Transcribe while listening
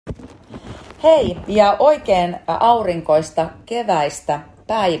Hei ja oikein aurinkoista keväistä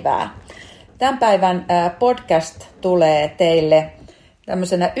päivää. Tämän päivän podcast tulee teille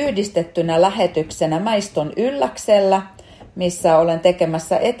tämmöisenä yhdistettynä lähetyksenä. Mä istun Ylläksellä, missä olen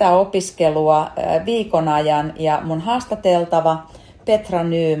tekemässä etäopiskelua viikon ajan ja mun haastateltava Petra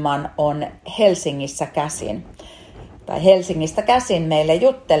Nyman on Helsingissä käsin. Tai Helsingistä käsin meille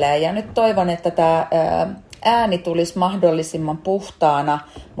juttelee ja nyt toivon, että tämä ääni tulisi mahdollisimman puhtaana,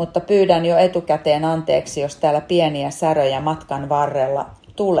 mutta pyydän jo etukäteen anteeksi, jos täällä pieniä säröjä matkan varrella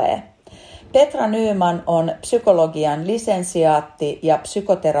tulee. Petra Nyman on psykologian lisensiaatti ja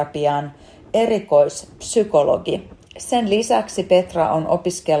psykoterapian erikoispsykologi. Sen lisäksi Petra on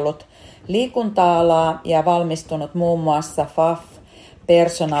opiskellut liikunta-alaa ja valmistunut muun muassa FAF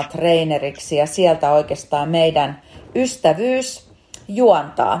personal traineriksi ja sieltä oikeastaan meidän ystävyys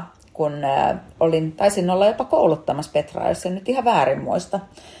juontaa, kun taisin olla jopa kouluttamassa Petraa, jos en nyt ihan väärin muista.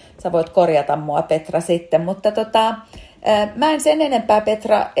 Sä voit korjata mua, Petra, sitten, mutta mä en sen enempää,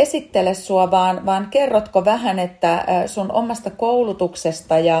 Petra, esittele sua, vaan kerrotko vähän, että sun omasta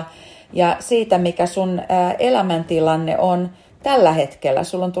koulutuksesta ja siitä, mikä sun elämäntilanne on tällä hetkellä.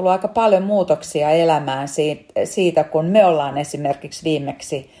 Sulla on tullut aika paljon muutoksia elämään siitä, kun me ollaan esimerkiksi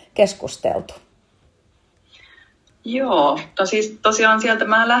viimeksi keskusteltu. Joo, siis tosiaan sieltä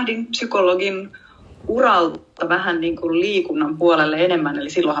mä lähdin psykologin uralta vähän niin kuin liikunnan puolelle enemmän. Eli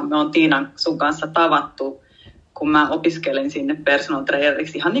silloinhan me on Tiinan sun kanssa tavattu, kun mä opiskelin sinne personal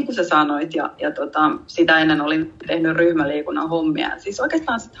traineriksi, ihan niin kuin sä sanoit. Ja sitä ennen olin tehnyt ryhmäliikunnan hommia. Siis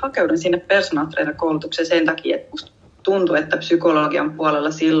oikeastaan hakeudun sinne personal trainer koulutukseen sen takia, että musta tuntui, että psykologian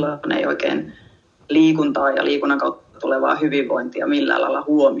puolella silloin ei oikein liikuntaa ja liikunnan kautta tulevaa hyvinvointia millään lailla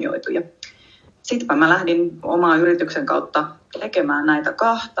huomioitu. Sitten mä lähdin oman yrityksen kautta tekemään näitä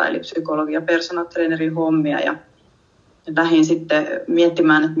kahta, eli psykologia ja personal trainerin hommia, ja lähdin sitten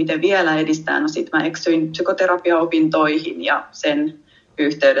miettimään, että miten vielä edistää. No sitten mä eksyin psykoterapiaopintoihin ja sen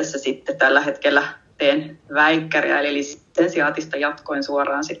yhteydessä sitten tällä hetkellä teen väikkäriä, eli lisensiaatista jatkoin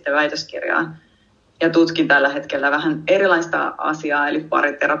suoraan sitten väitöskirjaan. Ja tutkin tällä hetkellä vähän erilaista asiaa, eli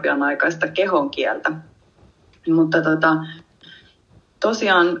pariterapian aikaista kehonkieltä. Mutta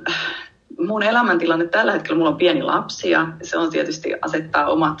tosiaan mun elämäntilanne tällä hetkellä, mulla on pieni lapsi ja se on tietysti asettaa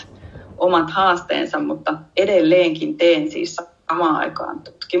omat haasteensa, mutta edelleenkin teen siis samaan aikaan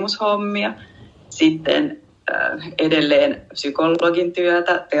tutkimushommia, sitten edelleen psykologin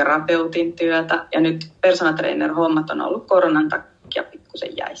työtä, terapeutin työtä ja nyt personal trainer hommat on ollut koronan takia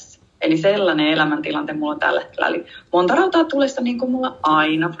pikkusen jäissä. Eli sellainen elämäntilante mulla on tällä hetkellä. Eli monta rautaa tulessa niin kuin mulla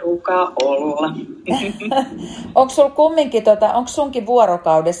aina ruukaa olla. Onko sul kumminkin, onko sunkin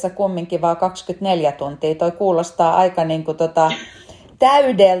vuorokaudessa kumminkin vaan 24 tuntia? Toi kuulostaa aika niin kuin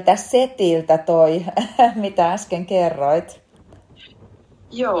täydeltä setiltä toi, mitä äsken kerroit.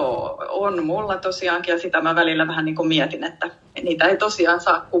 Joo, on mulla tosiaankin ja sitä mä välillä vähän niin kuin mietin, että niitä ei tosiaan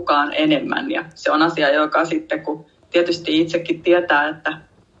saa kukaan enemmän. Ja se on asia, joka sitten kun tietysti itsekin tietää,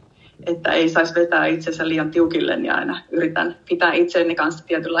 että ei saisi vetää itsensä liian tiukille, niin aina yritän pitää itseni kanssa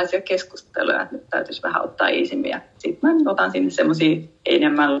tietynlaisia keskusteluja, että nyt täytyisi vähän ottaa iisimmin. Sitten mä otan sinne semmoisia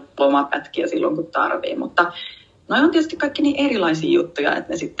enemmän lomapätkiä silloin, kun tarvii. Mutta no on tietysti kaikki niin erilaisia juttuja,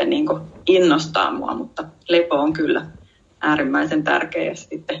 että ne sitten niin kuin innostaa mua, mutta lepo on kyllä äärimmäisen tärkeä. Ja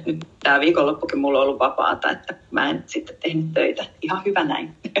sitten nyt tämä viikonloppukin mulla on ollut vapaata, että mä en sitten tehnyt töitä. Ihan hyvä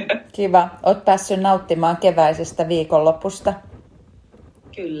näin. Kiva. Oot päässyt nauttimaan keväisestä viikonlopusta.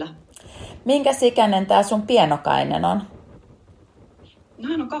 Kyllä. Minkäs ikäinen tämä sun pienokainen on? No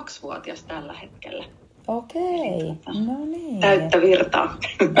hän on 2-vuotias tällä hetkellä. Okei, no niin. Täyttä virtaa.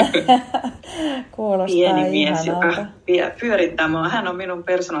 Kuulostaa pieni mies, ihanalta. joka pyörittää mua. Hän on minun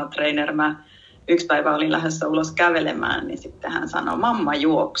personal trainer. Mä yksi päivä olin lähdössä ulos kävelemään, niin sitten hän sanoi, mamma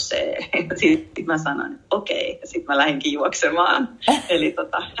juoksee. Sitten mä sanoin, okei. Ja sitten mä lähdinkin juoksemaan. Eli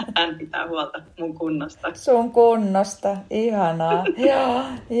hän pitää huolta mun kunnosta. Sun kunnosta, ihanaa.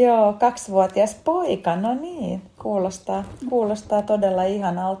 Joo, 2-vuotias poika, no niin. Kuulostaa todella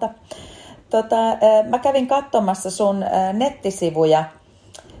ihanalta. Mä kävin katsomassa sun nettisivuja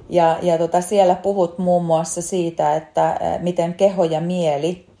ja siellä puhut muun muassa siitä, että miten keho ja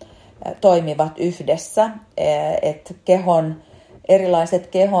mieli toimivat yhdessä, että erilaiset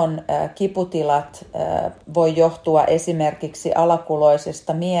kehon kiputilat voi johtua esimerkiksi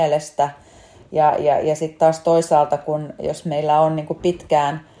alakuloisesta mielestä ja sitten taas toisaalta, jos meillä on niin kuin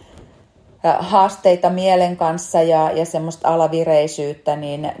pitkään haasteita mielen kanssa ja semmoista alavireisyyttä,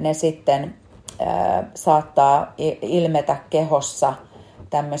 niin ne sitten saattaa ilmetä kehossa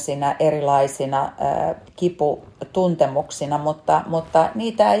tämmöisinä erilaisina kiputuntemuksina, mutta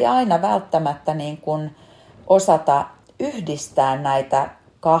niitä ei aina välttämättä niin kuin osata yhdistää näitä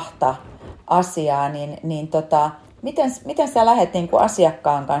kahta asiaa, miten sä lähdet niin kuin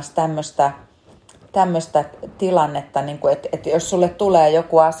asiakkaan kanssa tämmöistä tilannetta, niin kuin, että jos sulle tulee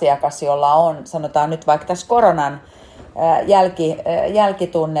joku asiakas, jolla on, sanotaan nyt vaikka tässä koronan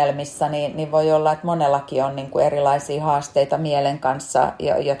jälkitunnelmissa, niin voi olla, että monellakin on niin kuin erilaisia haasteita mielen kanssa,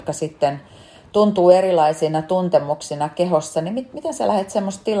 jotka sitten tuntuu erilaisina tuntemuksina kehossa, niin miten sä lähdet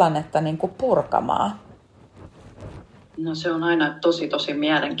semmoista tilannetta niin kuin purkamaan? No se on aina tosi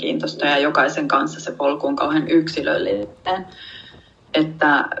mielenkiintoista ja jokaisen kanssa se polku on kauhean yksilöllinen.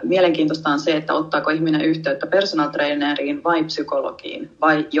 Että mielenkiintoista on se, että ottaako ihminen yhteyttä personal traineriin vai psykologiin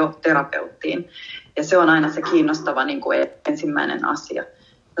vai jo terapeuttiin. Ja se on aina se kiinnostava niin kuin ensimmäinen asia.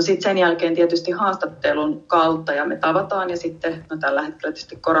 No sitten sen jälkeen tietysti haastattelun kautta ja me tavataan ja sitten, no tällä hetkellä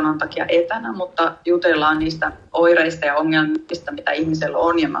tietysti koronan takia etänä, mutta jutellaan niistä oireista ja ongelmista, mitä ihmisellä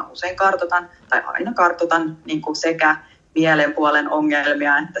on. Ja mä usein aina kartoitan niin kuin sekä mielen puolen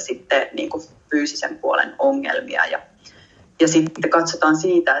ongelmia että sitten niin kuin fyysisen puolen ongelmia. Ja sitten katsotaan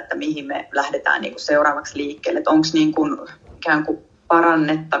siitä, että mihin me lähdetään niin kuin seuraavaksi liikkeelle, että onko niin kuin ikään kuin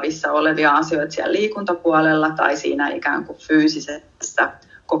parannettavissa olevia asioita siellä liikuntapuolella tai siinä ikään kuin fyysisessä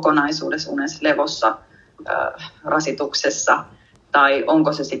kokonaisuudessa, unessa, levossa, rasituksessa, tai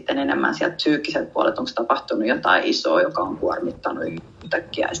onko se sitten enemmän sieltä psyykkiseltä puolelta, onko tapahtunut jotain isoa, joka on kuormittanut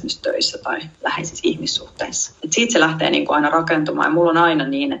yhtäkkiä esimerkiksi töissä tai läheisissä ihmissuhteissa. Et siitä se lähtee niin kuin aina rakentumaan, ja mulla on aina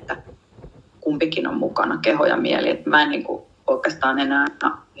niin, että kumpikin on mukana, keho ja mieli, että mä en niin kuin oikeastaan enää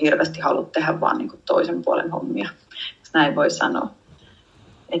hirveästi halua tehdä vaan niin kuin toisen puolen hommia, näin voi sanoa,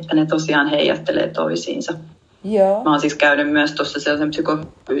 että ne tosiaan heijastelee toisiinsa. Joo. Mä oon siis käynyt myös tuossa sellaisen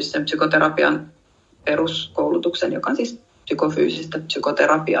psykofyysisen psykoterapian peruskoulutuksen, joka on siis psykofyysistä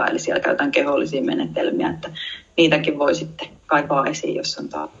psykoterapiaa, eli siellä käytetään kehollisia menetelmiä, että niitäkin voi sitten kaivaa esiin, jos on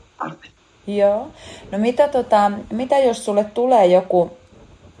tarve. Joo. No mitä jos sulle tulee joku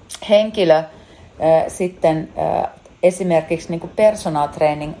henkilö sitten esimerkiksi niin kuin personal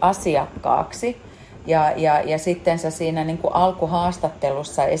training asiakkaaksi, ja sitten sä siinä niin kuin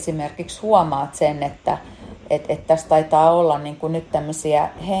alkuhaastattelussa esimerkiksi huomaat sen, että tässä taitaa olla niin kuin nyt tämmöisiä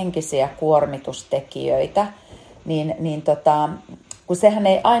henkisiä kuormitustekijöitä, kun sehän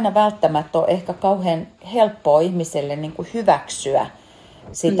ei aina välttämättä ole ehkä kauhean helppoa ihmiselle niin kuin hyväksyä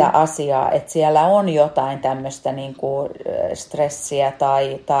sitä asiaa, että siellä on jotain tämmöistä niin kuin stressiä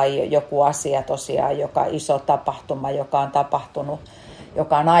tai joku asia tosiaan, joka iso tapahtuma, joka on tapahtunut,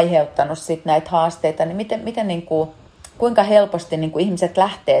 joka on aiheuttanut sitten näitä haasteita, niin miten niin kuin, kuinka helposti niin kuin ihmiset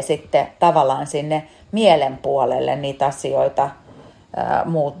lähtee sitten tavallaan sinne mielen puolelle niitä asioita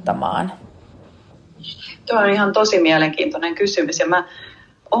muuttamaan? Tuo on ihan tosi mielenkiintoinen kysymys, ja mä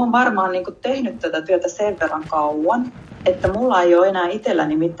oon varmaan niin kuin tehnyt tätä työtä sen verran kauan, että mulla ei ole enää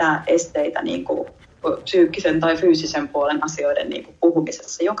itselläni mitään esteitä niin kuin psyykkisen tai fyysisen puolen asioiden niin kuin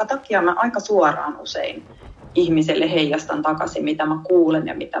puhumisessa, jonka takia mä aika suoraan usein ihmiselle heijastan takaisin, mitä mä kuulen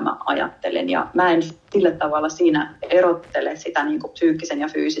ja mitä mä ajattelen. Ja mä en sillä tavalla siinä erottele sitä niin kuin psyykkisen ja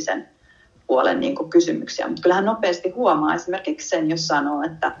fyysisen puolen niin kuin kysymyksiä. Mutta kyllähän nopeasti huomaa esimerkiksi sen, jos sanoo,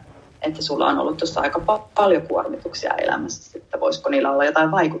 että sulla on ollut tuossa aika paljon kuormituksia elämässä, että voisiko niillä olla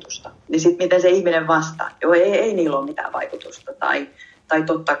jotain vaikutusta. Niin sitten miten se ihminen vastaa? Joo, ei niillä ole mitään vaikutusta, tai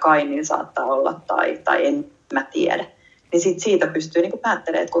totta kai niin saattaa olla, tai en mä tiedä. Niin sit siitä pystyy niinku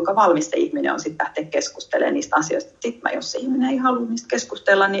päättelemään, että kuinka valmis se ihminen on sitten lähteä keskustelemaan niistä asioista. Sitten jos se ihminen ei halua niistä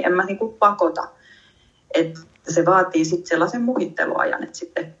keskustella, niin en mä niinku pakota. Että se vaatii sitten sellaisen muhitteluajan, että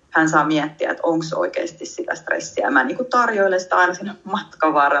sitten hän saa miettiä, että onko se oikeasti sitä stressiä. Mä niinku tarjoilen sitä aina siinä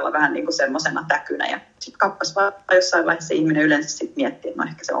matkan varrella vähän niinku semmoisena täkynä. Ja sitten kappas vaan jossain vaiheessa se ihminen yleensä sitten miettii, että no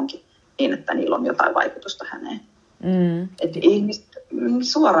ehkä se onkin niin, että niillä on jotain vaikutusta häneen. Että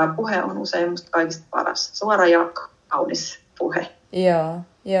suora puhe on usein musta kaikista paras. Suora ja kaunis puhe. Joo.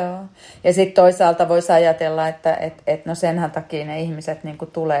 Ja sitten toisaalta voisi ajatella, että no senhän takia ne ihmiset niinku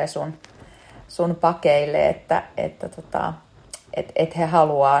tulee sun pakeille, että he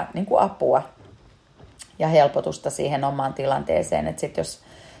haluaa niinku apua ja helpotusta siihen omaan tilanteeseen. Että sitten jos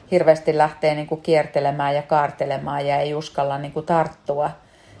hirveästi lähtee niinku kiertelemään ja kaartelemaan ja ei uskalla niinku tarttua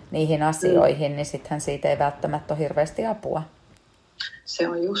niihin asioihin, niin sittenhän siitä ei välttämättä ole hirveästi apua. Se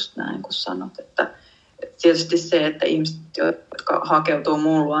on just näin, kun sanot, että tietysti se, että ihmiset, jotka hakeutuu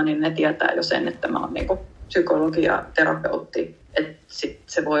muun luo, niin ne tietää jo sen, että mä oon niinku psykologi ja terapeutti. Sitten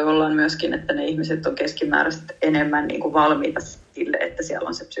se voi olla myöskin, että ne ihmiset on keskimääräisesti enemmän niinku valmiita sille, että siellä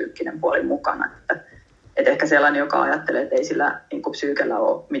on se psyykkinen puoli mukana. Että ehkä sellainen, joka ajattelee, että ei sillä niinku psyykellä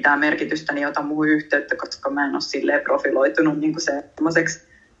ole mitään merkitystä, niin ota muuhun yhteyttä, koska mä en ole silleen profiloitunut niinku semmoiseksi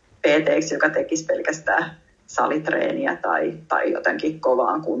PT:ksi, joka tekisi pelkästään salitreeniä tai jotenkin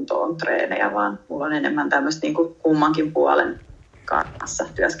kovaan kuntoon treenejä, vaan mulla on enemmän tämmöistä niin kuin kummankin puolen kanssa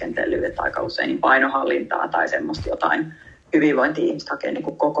työskentelyä, että aika usein niin painohallintaa tai semmoista jotain hyvinvointi-ihmistä hakee niin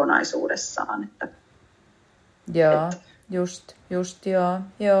kuin kokonaisuudessaan. Just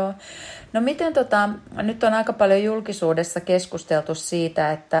joo. No miten nyt on aika paljon julkisuudessa keskusteltu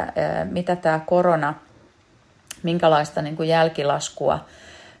siitä, että mitä tämä korona, minkälaista niin kuin jälkilaskua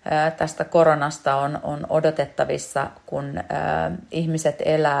tästä koronasta on odotettavissa, kun ihmiset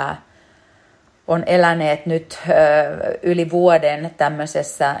on eläneet nyt yli vuoden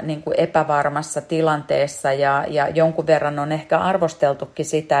tämmöisessä niin kuin epävarmassa tilanteessa ja jonkun verran on ehkä arvosteltukin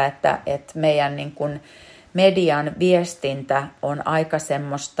sitä, että meidän niin kuin median viestintä on aika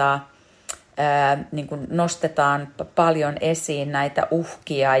semmoista, niin kuin nostetaan paljon esiin näitä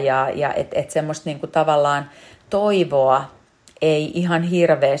uhkia ja että semmoista niin kuin tavallaan toivoa ei ihan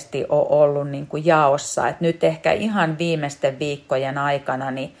hirveästi ole ollut niin kuin jaossa. Et nyt ehkä ihan viimeisten viikkojen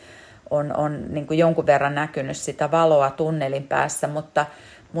aikana niin on niin kuin jonkun verran näkynyt sitä valoa tunnelin päässä, mutta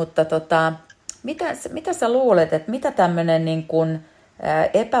mitä sä luulet, että mitä tämmöinen niin kuin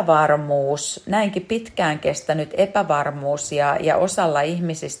epävarmuus, näinkin pitkään kestänyt epävarmuus ja osalla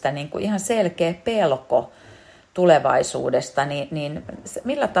ihmisistä niin kuin ihan selkeä pelko tulevaisuudesta, niin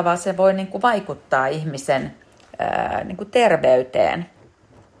millä tavalla se voi niin kuin vaikuttaa ihmisen niin kuin terveyteen?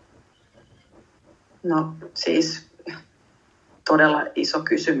 No siis todella iso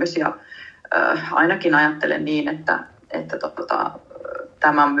kysymys ja ainakin ajattelen niin, että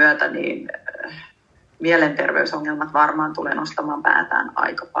tämän myötä niin mielenterveysongelmat varmaan tulee nostamaan päätään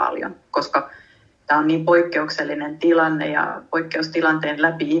aika paljon, koska tämä on niin poikkeuksellinen tilanne ja poikkeustilanteen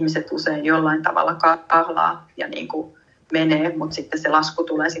läpi ihmiset usein jollain tavalla kahlaa ja niin kuin menee, mutta sitten se lasku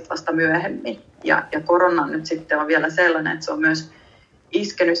tulee sitten vasta myöhemmin. Ja korona nyt sitten on vielä sellainen, että se on myös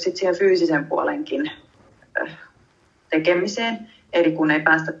iskenyt sitten siihen fyysisen puolenkin tekemiseen. Eli kun ei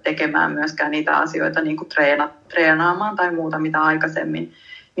päästä tekemään myöskään niitä asioita niin kuin treenaamaan tai muuta mitä aikaisemmin,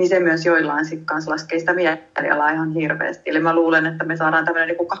 niin se myös joillain sitten kanssa laskee sitä mielialaa ihan hirveästi. Eli mä luulen, että me saadaan tämmöinen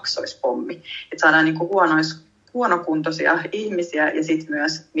niin kuin kaksoispommi. Että saadaan niin kuin huonokuntoisia ihmisiä ja sitten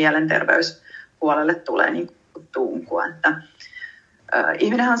myös mielenterveyspuolelle tulee niin kuin tunkua.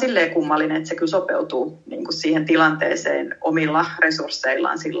 Ihminenhän on silleen kummallinen, että se kyllä sopeutuu niin kuin siihen tilanteeseen omilla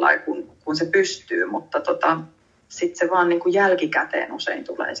resursseillaan sillä lailla, kun se pystyy, mutta sitten se vaan niin kuin jälkikäteen usein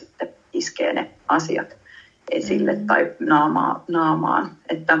tulee sitten iskee ne asiat esille tai naamaan.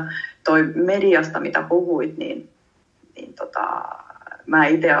 Että toi mediasta, mitä puhuit, niin mä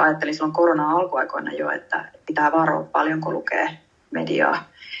itse ajattelin silloin korona-alkuaikoina jo, että pitää varoa paljonko lukee mediaa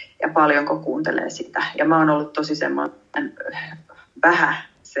ja paljonko kuuntelee sitä. Ja mä oon ollut tosi semmoinen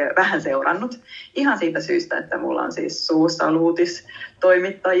vähän seurannut ihan siitä syystä, että mulla on siis suussa ollut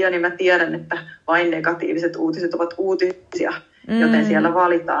uutistoimittajia, niin mä tiedän, että vain negatiiviset uutiset ovat uutisia, joten siellä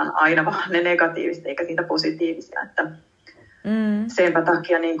valitaan aina vaan ne negatiiviset eikä niitä positiivisia. Senpä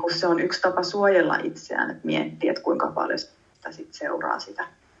takia niin kun se on yksi tapa suojella itseään, että miettiä, että kuinka paljon sitä sit seuraa sitä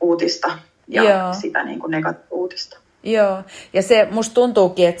uutista ja sitä niin kuin uutista. Joo, ja se musta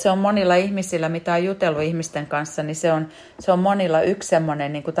tuntuukin, että se on monilla ihmisillä, mitä on jutellut ihmisten kanssa, niin se on monilla yksi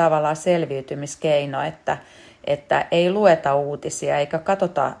semmoinen niin kuin tavallaan selviytymiskeino, että ei lueta uutisia eikä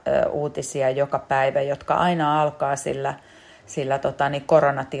katsota uutisia joka päivä, jotka aina alkaa sillä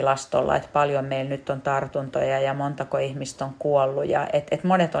koronatilastolla, että paljon meillä nyt on tartuntoja ja montako ihmistä on kuollut. Ja et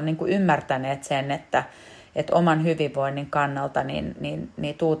monet on niin kuin ymmärtäneet sen, että oman hyvinvoinnin kannalta niin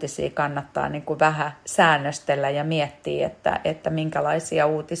niitä uutisia kannattaa niin kuin vähän säännöstellä ja miettiä, että minkälaisia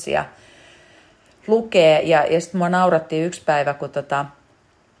uutisia lukee. Ja sitten mua naurattiin yksi päivä, kun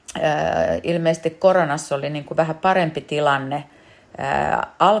ilmeisesti koronassa oli niin kuin vähän parempi tilanne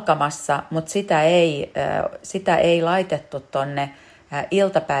alkamassa, mutta sitä ei laitettu tonne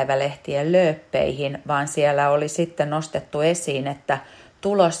iltapäivälehtien lööppeihin, vaan siellä oli sitten nostettu esiin, että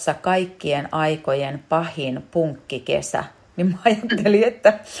tulossa kaikkien aikojen pahin punkkikesä. Niin mä ajattelin,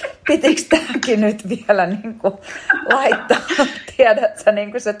 että pitikö tämäkin nyt vielä niin kuin laittaa, tiedätkö,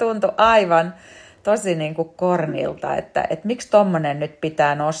 niin kuin se tuntui aivan tosi niin kuin kornilta, että miksi tommonen nyt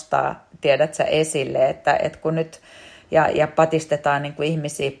pitää nostaa, tiedätkö, esille, että kun nyt ja patistetaan niin kuin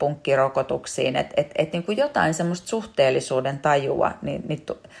ihmisiä punkkirokotuksiin, että niin kuin jotain semmoista suhteellisuuden tajua, niin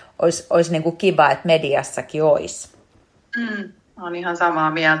olisi niin kuin kiva, että mediassakin olisi. Olen ihan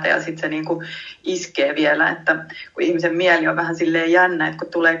samaa mieltä ja sitten se niin kuin iskee vielä, että kun ihmisen mieli on vähän silleen jännä, että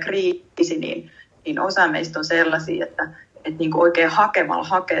kun tulee kriisi, niin osa meistä on sellaisia, että niin kuin oikein hakemalla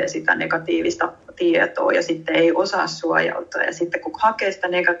hakee sitä negatiivista tietoa ja sitten ei osaa suojautua. Ja sitten kun hakee sitä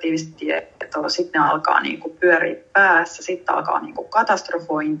negatiivista tietoa, sitten ne alkaa niin kuin pyöriä päässä, sitten alkaa niin kuin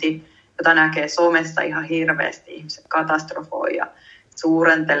katastrofointi, jota näkee somessa ihan hirveästi. Ihmiset katastrofoi ja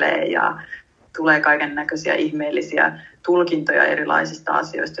suurentelee ja tulee kaiken näköisiä ihmeellisiä tulkintoja erilaisista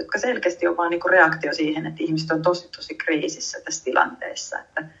asioista, jotka selkeästi on vaan niin kuin reaktio siihen, että ihmiset on tosi kriisissä tässä tilanteessa.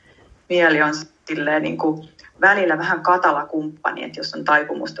 Että mieli on silleen niin kuin välillä vähän katala kumppani, että jos on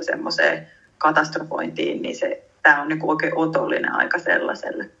taipumusta semmoiseen katastrofointiin, niin tämä on niin kuin oikein otollinen aika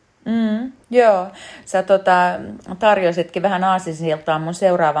sellaiselle. Joo, sä tarjositkin vähän aasinsiltaa mun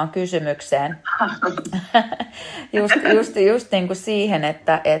seuraavaan kysymykseen. just niin kuin siihen,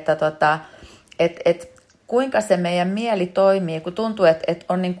 että kuinka se meidän mieli toimii, kun tuntuu, että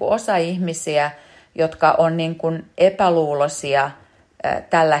on niin kuin osa ihmisiä, jotka on niin kuin epäluuloisia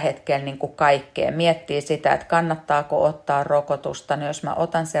tällä hetkellä niin kuin kaikkeen. Miettii sitä, että kannattaako ottaa rokotusta. No jos mä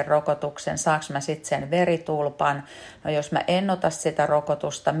otan sen rokotuksen, saanko mä sitten sen veritulpan? No jos mä en ota sitä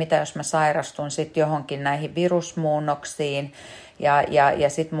rokotusta, mitä jos mä sairastun sitten johonkin näihin virusmuunnoksiin ja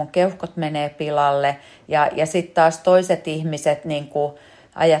sitten mun keuhkot menee pilalle. Ja sitten taas toiset ihmiset niin kuin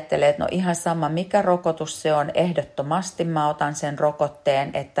ajattelee, että no ihan sama mikä rokotus se on, ehdottomasti mä otan sen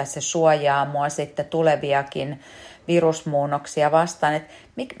rokotteen, että se suojaa mua sitten tuleviakin virusmuunnoksia vastaan. Et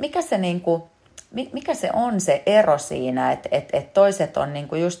mikä se on se ero siinä, että toiset on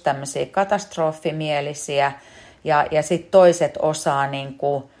niinku just tämmöisiä katastrofimielisiä ja sitten toiset osaa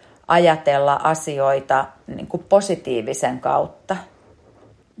niinku ajatella asioita niinku positiivisen kautta?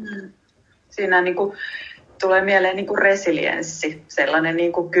 Siinä niinku tulee mieleen niinku resilienssi, sellainen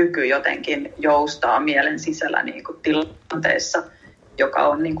niinku kyky jotenkin joustaa mielen sisällä niinku tilanteessa, joka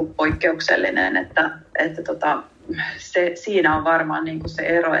on niinku poikkeuksellinen, että siinä on varmaan niinku se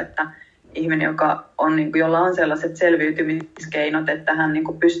ero, että ihminen, jolla on sellaiset selviytymiskeinot, että hän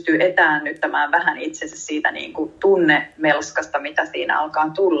niinku pystyy etäännyttämään vähän itsensä siitä niinku tunnemelskasta, mitä siinä alkaa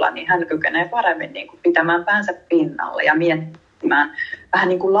tulla, niin hän kykenee paremmin niinku pitämään päänsä pinnalla ja miettimään vähän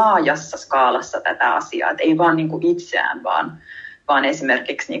niinku laajassa skaalassa tätä asiaa, että ei vaan niinku itseään, vaan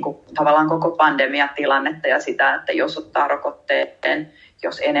esimerkiksi niinku tavallaan koko pandemiatilannetta ja sitä, että jos ottaa rokotteen,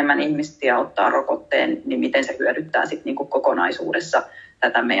 jos enemmän ihmisiä ottaa rokotteen, niin miten se hyödyttää sitten niinku kokonaisuudessa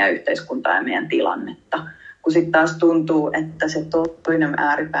tätä meidän yhteiskuntaa ja meidän tilannetta. Kun sitten taas tuntuu, että se toinen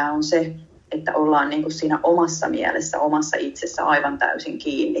ääripää on se, että ollaan niinku siinä omassa mielessä, omassa itsessä aivan täysin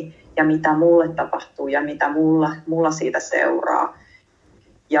kiinni. Ja mitä mulle tapahtuu ja mitä mulla siitä seuraa.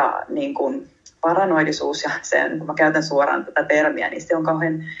 Ja niin kun paranoidisuus, ja sen, kun mä käytän suoraan tätä termiä, niin se on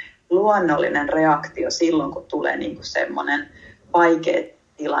kauhean luonnollinen reaktio silloin, kun tulee niin kuin semmoinen vaikea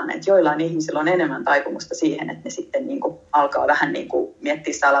tilanne. Että joillain ihmisillä on enemmän taipumusta siihen, että ne sitten niin kuin alkaa vähän niin kuin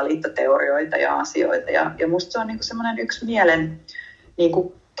miettiä salaliittoteorioita ja asioita. Ja musta se on niin kuin semmoinen yksi mielen niin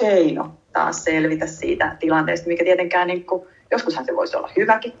kuin keino taas selvitä siitä tilanteesta, mikä tietenkään niin kuin, joskushan se voisi olla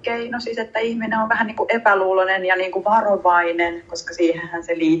hyväkin keino, siis että ihminen on vähän niin kuin epäluuloinen ja niin kuin varovainen, koska siihenhän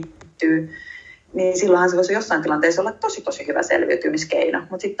se liittyy. Niin silloinhan se voisi jossain tilanteessa olla tosi hyvä selviytymiskeino.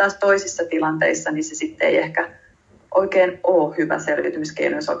 Mutta sitten taas toisissa tilanteissa niin se sitten ei ehkä oikein ole hyvä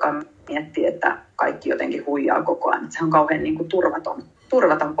selviytymiskeino, jos alkaa miettiä, että kaikki jotenkin huijaa koko ajan. Et se on kauhean niin kuin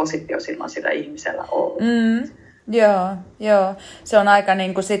turvaton positio silloin sillä ihmisellä ollut. Joo. Se on aika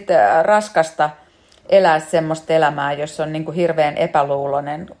niin kuin sitten raskasta elää semmoista elämää, jos on niin kuin hirveän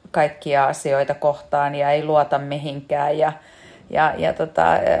epäluuloinen kaikkia asioita kohtaan ja ei luota mihinkään ja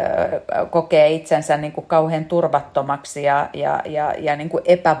kokee itsensä niin kuin kauhean turvattomaksi ja niin kuin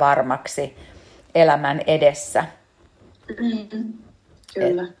epävarmaksi elämän edessä.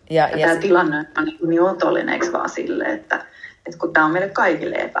 Kyllä. Ja tämä tilanne on niin otollinen, eikö vaan sille, että kun tämä on meille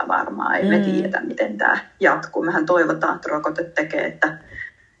kaikille epävarmaa, ei me tiedetä, miten tämä jatkuu. Mehän toivotaan, että rokote tekee,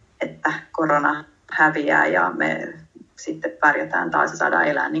 että korona häviää ja me sitten pärjätään taas ja saadaan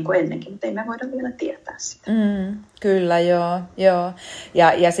elää niin kuin ennenkin, mutta ei me voida vielä tietää sitä. Kyllä, joo.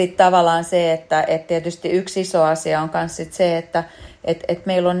 Ja sitten tavallaan se, että tietysti yksi iso asia on myös se, että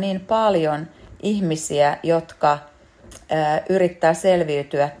meillä on niin paljon ihmisiä, jotka yrittää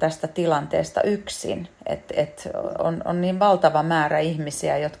selviytyä tästä tilanteesta yksin. On niin valtava määrä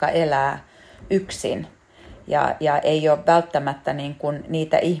ihmisiä, jotka elää yksin. Ja ei ole välttämättä niin kuin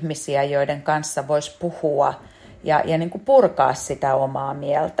niitä ihmisiä, joiden kanssa voisi puhua ja niin kuin purkaa sitä omaa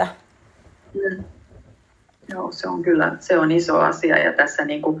mieltä. Joo, se on iso asia ja tässä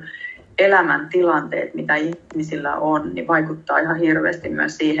niin kuin elämäntilanteet, mitä ihmisillä on, niin vaikuttaa ihan hirveästi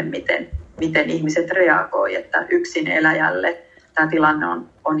myös siihen, miten ihmiset reagoi, että yksin eläjälle tämä tilanne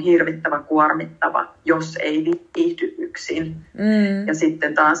on hirvittävän kuormittava, jos ei viihdy yksin. Ja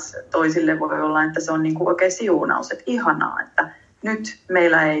sitten taas toisille voi olla, että se on niin kuin oikein siunaus, että ihanaa, että nyt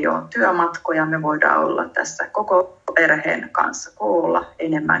meillä ei ole työmatkoja, me voidaan olla tässä koko perheen kanssa koolla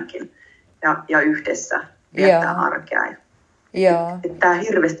enemmänkin ja yhdessä viettää arkea. Tämä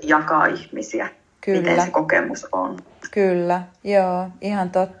hirveästi jakaa ihmisiä. miten se kokemus on. Kyllä, joo, ihan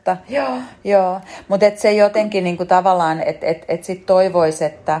totta. Joo. Mutta se jotenkin niinku tavallaan, että sit toivoisi,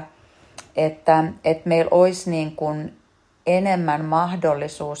 että meillä olisi niinku enemmän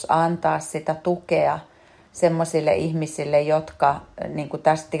mahdollisuus antaa sitä tukea semmoisille ihmisille, jotka niinku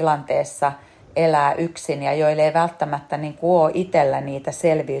tässä tilanteessa elää yksin ja joille ei välttämättä niinku ole itsellä niitä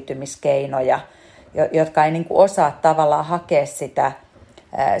selviytymiskeinoja, jotka ei niinku osaa tavallaan hakea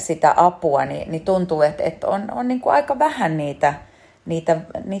sitä apua, niin tuntuu, että on niin kuin aika vähän niitä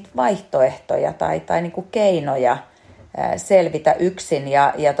vaihtoehtoja tai niin kuin keinoja selvitä yksin.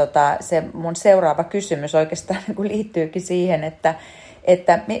 Ja se mun seuraava kysymys oikeastaan niin kuin liittyykin siihen,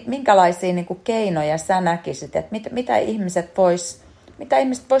 että minkälaisia niin kuin keinoja sä näkisit, että mitä ihmiset vois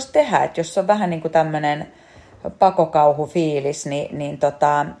tehdä, että jos on vähän niin kuin tämmöinen pakokauhufiilis, niin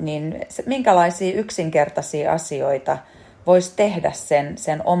minkälaisia yksinkertaisia asioita voisi tehdä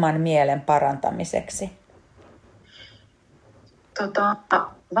sen oman mielen parantamiseksi?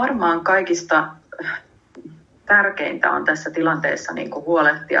 Varmaan kaikista tärkeintä on tässä tilanteessa niin kuin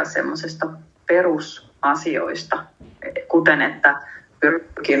huolehtia semmoisesta perusasioista, kuten että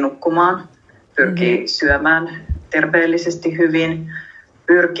pyrkii nukkumaan, pyrkii syömään terveellisesti hyvin,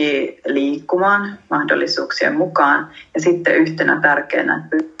 pyrkii liikkumaan mahdollisuuksien mukaan ja sitten yhtenä tärkeänä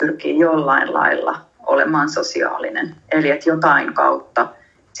pyrkii jollain lailla olemaan sosiaalinen. Eli että jotain kautta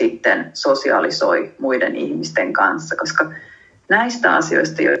sitten sosialisoi muiden ihmisten kanssa, koska näistä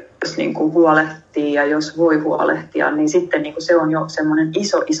asioista, jos niin kuin huolehtii ja jos voi huolehtia, niin sitten niin kuin se on jo semmoinen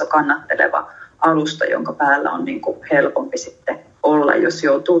iso kannatteleva alusta, jonka päällä on niin kuin helpompi sitten olla, jos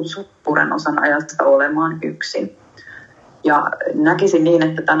joutuu suuren osan ajasta olemaan yksin. Ja näkisin niin,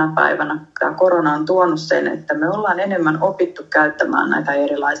 että tänä päivänä tämä korona on tuonut sen, että me ollaan enemmän opittu käyttämään näitä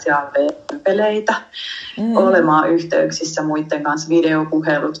erilaisia peleitä, olemaan yhteyksissä muiden kanssa.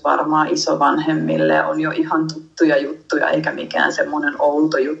 Videopuhelut varmaan isovanhemmille on jo ihan tuttuja juttuja, eikä mikään semmoinen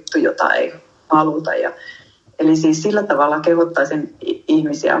outo juttu, jota ei haluta. Eli siis sillä tavalla kehottaisin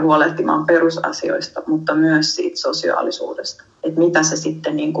ihmisiä huolehtimaan perusasioista, mutta myös siitä sosiaalisuudesta. Että mitä se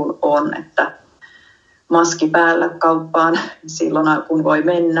sitten niin kuin on, että maski päällä kauppaan silloin, kun voi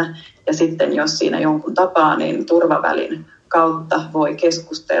mennä. Ja sitten jos siinä jonkun tapaa, niin turvavälin kautta voi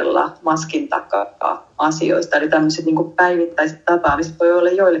keskustella maskin takaa asioista. Eli tämmöiset niin kuin päivittäiset tapaamiset voi olla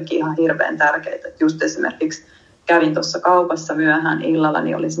joillekin ihan hirveän tärkeitä. Just esimerkiksi kävin tuossa kaupassa myöhään illalla,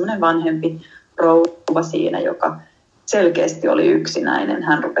 niin oli semmoinen vanhempi rouva siinä, joka selkeästi oli yksinäinen.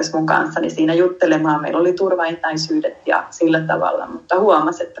 Hän rupesi mun kanssani siinä juttelemaan. Meillä oli turvaetäisyydet ja sillä tavalla, mutta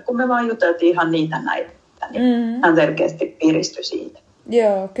huomasi, että kun me vaan juteltiin ihan niitä näitä, niin hän selkeästi piristyi siitä.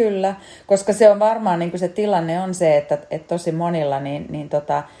 Joo, kyllä, koska se on varmaan niin kuin se tilanne on se, että tosi monilla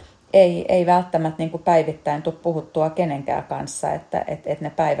ei välttämättä niin kuin päivittäin tule puhuttua kenenkään kanssa, että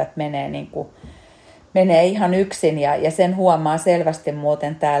ne päivät menee ihan yksin ja sen huomaa selvästi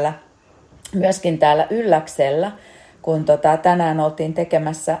muuten myöskin täällä Ylläksellä, kun tänään oltiin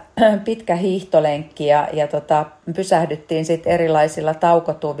tekemässä pitkä hiihtolenkki ja pysähdyttiin sitten erilaisilla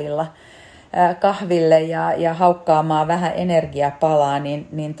taukotuvilla kahville ja haukkaamaan vähän energiapalaa, niin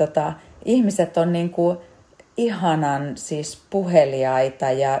ihmiset on niinku ihanan siis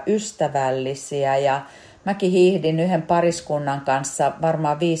puheliaita ja ystävällisiä ja mäkin hiihdin yhden pariskunnan kanssa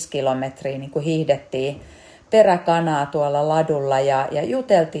varmaan 5 kilometriä, niin kuin hiihdettiin peräkanaa tuolla ladulla ja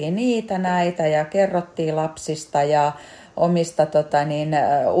juteltiin niitä näitä ja kerrottiin lapsista ja omista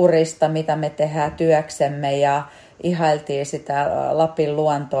urista, mitä me tehdään työksemme ja ihailtiin sitä Lapin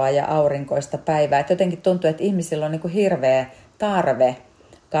luontoa ja aurinkoista päivää. Et jotenkin tuntuu, että ihmisillä on niin kuin hirveä tarve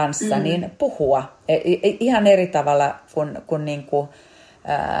kanssa niin puhua ihan eri tavalla kuin niin kuin,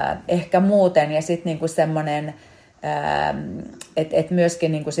 ehkä muuten. Ja sitten niin semmoinen, että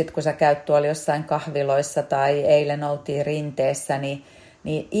myöskin niin kuin sit, kun sä käyt tuolla jossain kahviloissa tai eilen oltiin Rinteessä, niin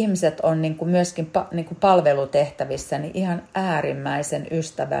ihmiset on niin kuin myöskin niin kuin palvelutehtävissä niin ihan äärimmäisen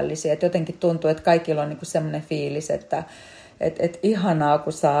ystävällisiä. Et jotenkin tuntuu, että kaikilla on niin kuin semmoinen fiilis, että ihanaa,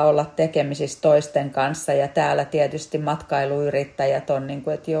 kun saa olla tekemisissä toisten kanssa. Ja täällä tietysti matkailuyrittäjät on, niin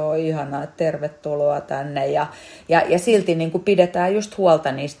kuin, että joo, ihanaa, tervetuloa tänne. Ja silti niin kuin pidetään just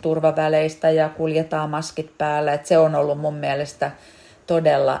huolta niistä turvaväleistä ja kuljetaan maskit päällä. Et se on ollut mun mielestä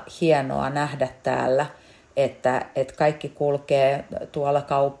todella hienoa nähdä täällä, että kaikki kulkee tuolla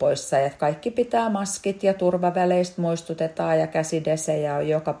kaupoissa ja kaikki pitää maskit ja turvaväleistä muistutetaan ja käsidesejä on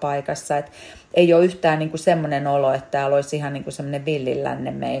joka paikassa. Et ei ole yhtään niin kuin semmoinen olo, että täällä olisi ihan niin kuin semmoinen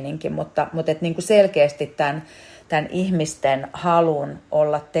villilännen meininki, mutta et niin kuin selkeästi tämän ihmisten halun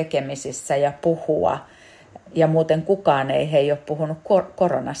olla tekemisissä ja puhua. Ja muuten kukaan ei ole puhunut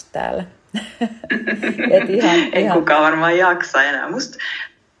koronasta täällä. Ei kukaan varmaan jaksa enää.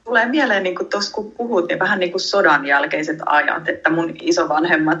 tulee mieleen, niin kuin tuossa kun puhut, niin vähän niin kuin sodan jälkeiset ajat, että mun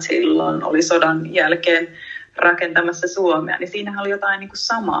isovanhemmat silloin oli sodan jälkeen rakentamassa Suomea, niin siinähän oli jotain niin kuin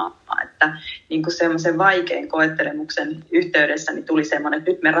samaa, että niin kuin semmoisen vaikean koettelemuksen yhteydessä niin tuli semmoinen,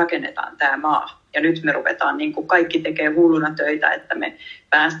 että nyt me rakennetaan tämä maa ja nyt me ruvetaan, niin kuin kaikki tekee hulluna töitä, että me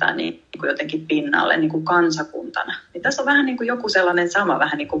päästään niin kuin jotenkin pinnalle niin kuin kansakuntana. Niin tässä on vähän niin kuin joku sellainen sama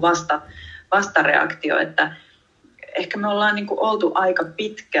vähän niin kuin vastareaktio, että ehkä me ollaan niin kuin oltu aika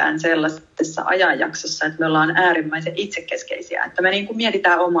pitkään sellaisessa ajanjaksossa, että me ollaan äärimmäisen itsekeskeisiä, että me niin kuin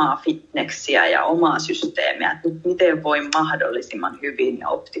mietitään omaa fitneksiä ja omaa systeemiä, että miten voi mahdollisimman hyvin ja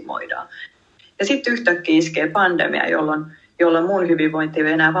optimoidaan. Ja sitten yhtäkkiä iskee pandemia, jolloin mun hyvinvointi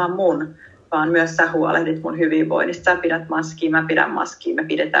ei enää vaan mun, vaan myös sä huolehdit mun hyvinvoinnista. Sä pidät maskia, mä pidän maskia, me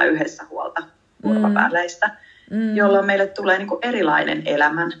pidetään yhdessä huolta turvapäälleistä, jolloin meille tulee niin kuin erilainen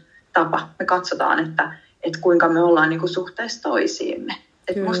elämän tapa. Me katsotaan, että kuinka me ollaan niin kuin suhteessa toisiimme.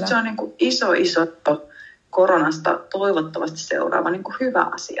 Musta se on niin kuin iso koronasta toivottavasti seuraava niin kuin hyvä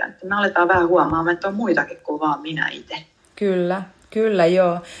asia. Että me aletaan vähän huomaamaan, että on muitakin kuin vaan minä itse. Kyllä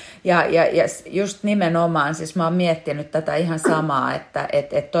joo. Ja just nimenomaan, siis mä oon miettinyt tätä ihan samaa, että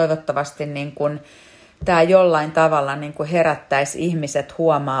toivottavasti niin kuin tämä jollain tavalla niin kuin herättäisi ihmiset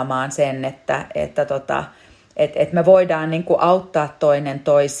huomaamaan sen, että me voidaan niin kuin auttaa toinen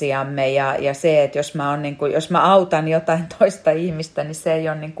toisiamme ja se, että jos mä autan jotain toista ihmistä, niin se ei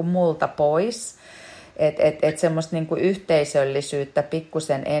ole niin kuin multa pois. Että semmoista niin kuin yhteisöllisyyttä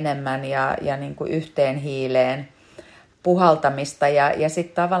pikkusen enemmän ja niin kuin yhteen hiileen puhaltamista. Ja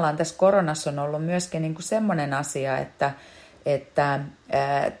sitten tavallaan tässä koronassa on ollut myöskin niin kuin semmoinen asia, että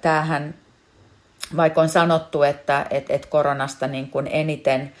tämähän, vaikka on sanottu, että koronasta niin kuin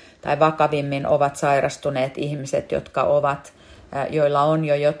eniten tai vakavimmin ovat sairastuneet ihmiset, joilla on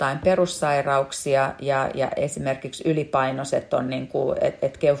jo jotain perussairauksia ja esimerkiksi ylipainoiset on, niin kuin,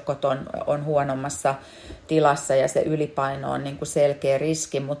 että keuhkot on huonommassa tilassa ja se ylipaino on niin kuin selkeä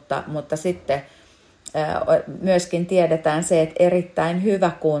riski, mutta sitten myöskin tiedetään se, että erittäin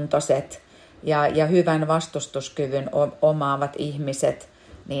hyväkuntoiset ja hyvän vastustuskyvyn omaavat ihmiset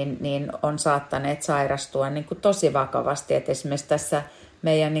niin on saattaneet sairastua niin kuin tosi vakavasti. Et esimerkiksi tässä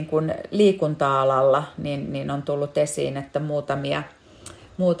meidän niin kuin liikunta-alalla niin on tullut esiin, että muutamia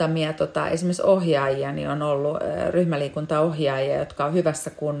esimerkiksi ohjaajia niin on ollut ryhmäliikuntaohjaajia, jotka on hyvässä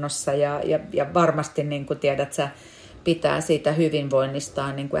kunnossa ja varmasti niin kuin tiedät sä, pitää siitä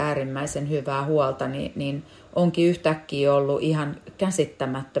hyvinvoinnistaan niin kuin äärimmäisen hyvää huolta, niin onkin yhtäkkiä ollut ihan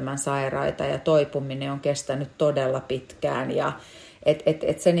käsittämättömän sairaita ja toipuminen on kestänyt todella pitkään ja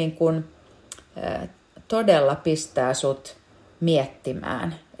se niin kuin todella pistää sut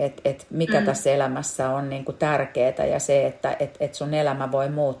miettimään, että mikä tässä elämässä on niin kuin tärkeää ja se, että sun elämä voi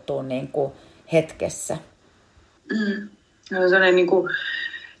muuttua niin kuin hetkessä. Se on sellainen niin kuin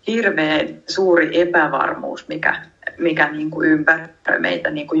hirveän suuri epävarmuus, mikä niin kuin ympäröi meitä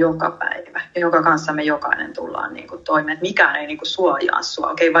niin kuin joka päivä ja jonka kanssa me jokainen tullaan niin kuin toimeen. Että mikään ei niin kuin suojaa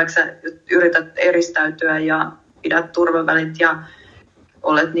sua. Okei, vaikka sä yrität eristäytyä ja pidät turvavälit ja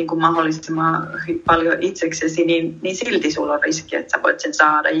olet niin kuin mahdollisimman paljon itseksesi, niin silti sulla on riski, että sä voit sen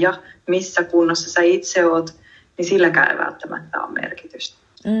saada. Ja missä kunnossa sä itse oot, niin silläkään ei välttämättä ole merkitystä.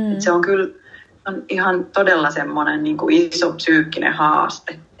 Se on kyllä ihan todella semmoinen niin kuin iso psyykkinen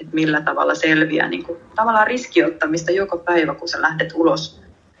haaste, että millä tavalla selviää niin kuin, tavallaan riskiottamista joka päivä, kun sä lähdet ulos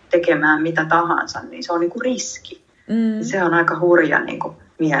tekemään mitä tahansa, niin se on niin kuin riski. Se on aika hurja niin kuin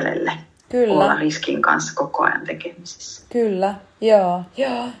mielelle. Kyllä. Olla riskin kanssa koko ajan tekemisissä. Kyllä, joo.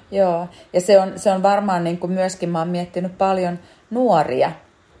 Ja se on varmaan niin kuin myöskin, mä oon miettinyt paljon nuoria,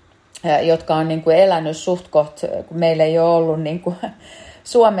 jotka on niin kuin elänyt suht koht, kun meillä ei ole ollut niin kuin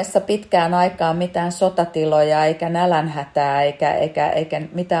Suomessa pitkään aikaan mitään sotatiloja, eikä nälänhätää, eikä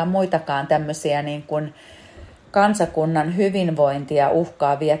mitään muitakaan tämmöisiä niin kuin kansakunnan hyvinvointia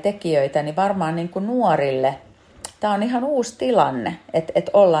uhkaavia tekijöitä, niin varmaan niin kuin nuorille tämä on ihan uusi tilanne,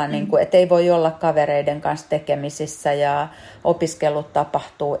 että ollaan niin kuin, että ei voi olla kavereiden kanssa tekemisissä ja opiskelut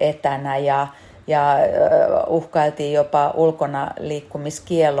tapahtuu etänä ja uhkailtiin jopa ulkona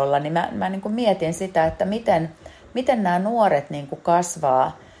liikkumiskiellolla, niin mä niin kuin mietin sitä, että miten nämä nuoret niin kuin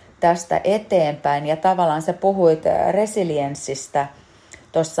kasvaa tästä eteenpäin ja tavallaan sä puhuit resilienssistä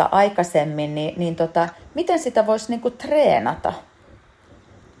tuossa aikaisemmin, niin miten sitä voisi niin kuin treenata?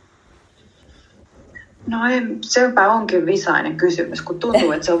 No sepä onkin visainen kysymys, kun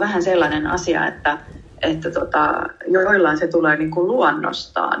tuntuu, että se on vähän sellainen asia, että joillain se tulee niin kuin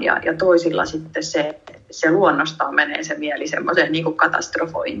luonnostaan ja toisilla sitten se luonnostaan menee se mieli semmoiseen niin kuin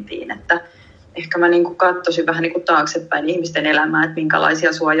katastrofointiin, että ehkä mä niin kuin katsoisin vähän niin kuin taaksepäin ihmisten elämää, että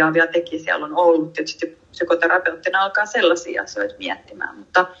minkälaisia suojaavia tekijä siellä on ollut. Tietysti psykoterapeuttina alkaa sellaisia asioita miettimään,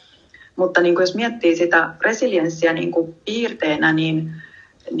 mutta niin kuin jos miettii sitä resilienssiä niin kuin piirteenä,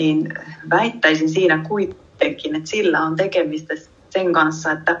 niin väittäisin siinä kuitenkin, että sillä on tekemistä sen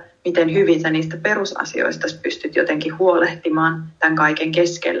kanssa, että miten hyvin sä niistä perusasioista pystyt jotenkin huolehtimaan tämän kaiken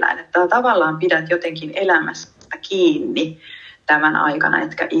keskellä. Että tavallaan pidät jotenkin elämästä kiinni tämän aikana,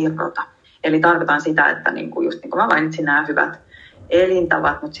 etkä irrota. Eli tarkoitan sitä, että just niin kuin mä mainitsin nämä hyvät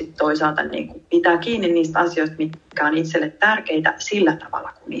elintavat, mutta sitten toisaalta pitää kiinni niistä asioista, mitkä on itselle tärkeitä sillä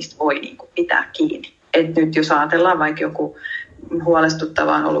tavalla, kun niistä voi pitää kiinni. Et nyt jos ajatellaan vaikka joku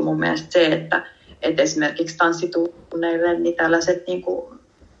huolestuttavaa on ollut mun mielestä se, että esimerkiksi tanssitunneille niin tällaiset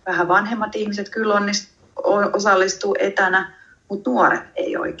vähän vanhemmat ihmiset kyllä osallistuu etänä, mutta nuoret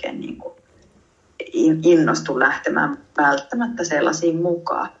ei oikein innostu lähtemään välttämättä sellaisiin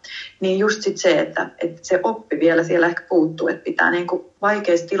mukaan. Niin just sit se, että se oppi vielä siellä ehkä puuttuu, että pitää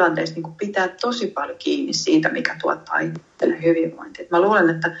vaikeissa tilanteissa pitää tosi paljon kiinni siitä, mikä tuottaa itselle hyvinvointia. Mä luulen,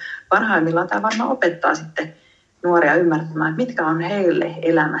 että parhaimmillaan tämä varmaan opettaa sitten nuoria ymmärtämään, että mitkä on heille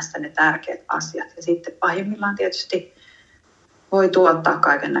elämässä ne tärkeät asiat. Ja sitten pahimmillaan tietysti voi tuottaa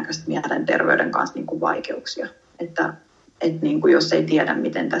kaiken näköistä mielenterveyden kanssa vaikeuksia. Että jos ei tiedä,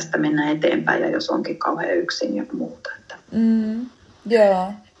 miten tästä mennään eteenpäin ja jos onkin kauhean yksin ja muuta.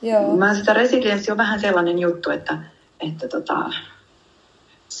 Joo. Mä sitä resilienssi on vähän sellainen juttu, että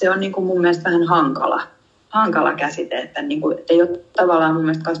se on mun mielestä vähän hankala käsite, että ei ole tavallaan mun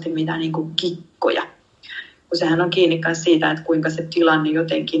mielestä kauheasti mitään kikkoja. Kun sehän on kiinni siitä, että kuinka se tilanne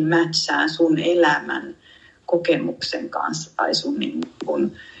jotenkin matchaa sun elämän kokemuksen kanssa tai sun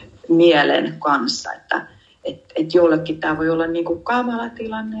mielen kanssa, että jollekin tämä voi olla kamala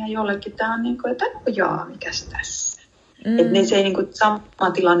tilanne ja jollekin tämä on että mikäs tässä. Että se ei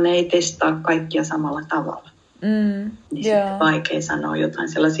sama tilanne ei testaa kaikkia samalla tavalla. Niin sitten vaikea sanoa jotain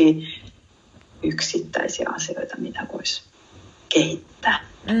sellaisia yksittäisiä asioita, mitä voisi kehittää.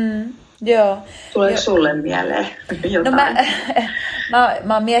 Joo. Tuleeko sulle mieleen jotain?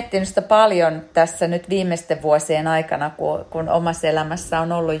 Mä oon miettinyt sitä paljon tässä nyt viimeisten vuosien aikana, kun omassa elämässä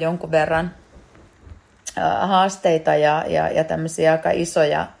on ollut jonkun verran haasteita ja tämmöisiä aika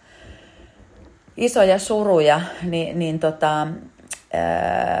isoja suruja,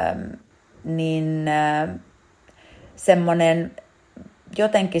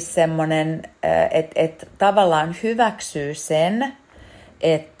 jotenkin semmoinen, että tavallaan hyväksyy sen,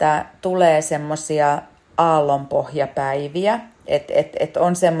 että tulee semmoisia aallonpohjapäiviä, että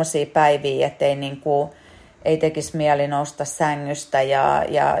on semmoisia päiviä, että ei tekisi mieli nousta sängystä ja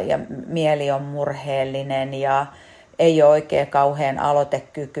mieli on murheellinen ja ei ole oikein kauhean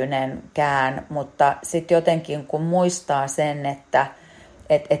aloitekykyinenkään, mutta sitten jotenkin kun muistaa sen, että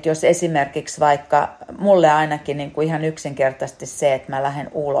jos esimerkiksi vaikka mulle ainakin ihan yksinkertaisesti se, että mä lähden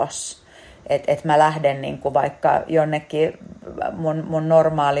ulos, että mä lähden vaikka jonnekin mun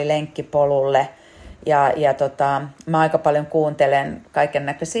normaali lenkkipolulle ja mä aika paljon kuuntelen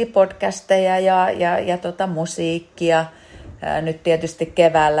kaikennäköisiä podcasteja ja musiikkia. Nyt tietysti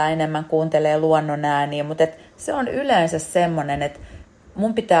keväällä enemmän kuuntelee luonnon ääniä, mutta se on yleensä semmoinen, että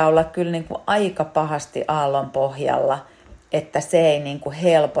mun pitää olla kyllä aika pahasti aallon pohjalla, että se ei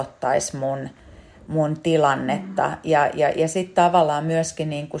helpottaisi mun tilannetta. Ja sitten tavallaan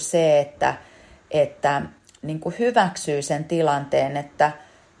myöskin se, että hyväksyy sen tilanteen, että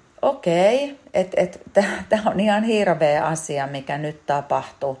okei, tämä on ihan hirveä asia, mikä nyt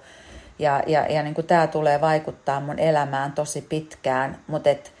tapahtuu. Ja tämä tulee vaikuttaa mun elämään tosi pitkään, mutta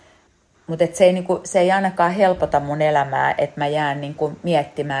se ei ainakaan helpota mun elämää, että mä jään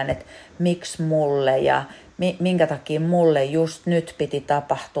miettimään, että miksi mulle ja minkä takia mulle just nyt piti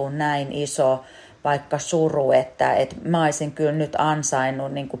tapahtua näin iso vaikka suru, että mä olisin kyllä nyt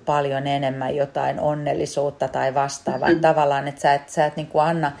ansainnut paljon enemmän jotain onnellisuutta tai vastaavaa. Tavallaan, että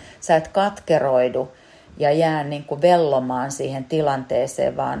sä et katkeroidu ja jää vellomaan siihen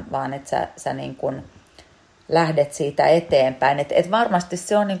tilanteeseen, vaan että sä lähdet siitä eteenpäin. Et varmasti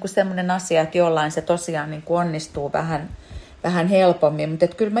se on semmoinen asia, että jollain se tosiaan onnistuu vähän helpommin, mutta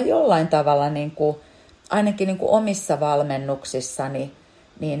kyllä mä jollain tavalla ainakin omissa valmennuksissani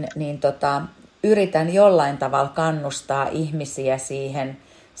yritän jollain tavalla kannustaa ihmisiä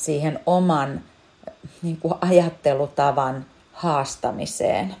siihen oman ajattelutavan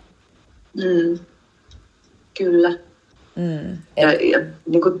haastamiseen. Kyllä.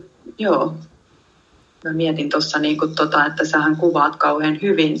 Joo. Mä mietin tuossa että sähän kuvaat kauhean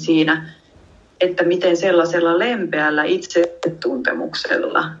hyvin siinä, että miten sellaisella lempeällä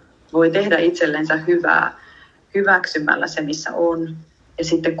itsetuntemuksella voi tehdä itsellensä hyvää hyväksymällä se, missä on. ja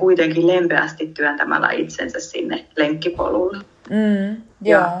sitten kuitenkin lempeästi työntämällä itsensä sinne lenkkipolulle.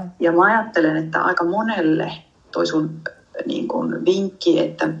 Ja mä ajattelen, että aika monelle toi sun niin kun vinkki,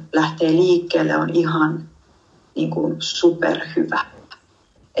 että lähtee liikkeelle, on ihan niin kun superhyvä.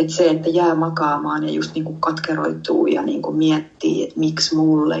 Että se, että jää makaamaan ja just niin kun katkeroituu ja niin kun miettii, että miksi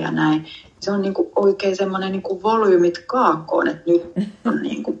mulle ja näin. Se on niin kun oikein semmoinen niin kun volyymit kaakkoon, että nyt on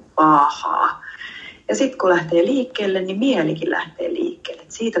niin kun pahaa. Ja sitten kun lähtee liikkeelle, niin mielikin lähtee liikkeelle.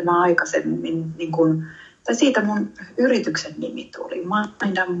 Et siitä mä aikaisemmin, tai siitä mun yrityksen nimi tuli,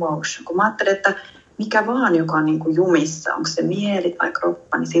 Mind and Motion. Kun mä ajattelin, että mikä vaan, joka on niin kuin jumissa, onko se mieli tai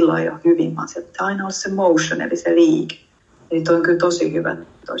kroppa, niin silloin ei ole hyvin, vaan se pitää aina olla se motion, eli se liike. Eli toi on kyllä tosi hyvä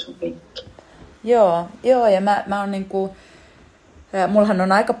toi sun vinkki. Joo, ja mä oon niinku, mullahan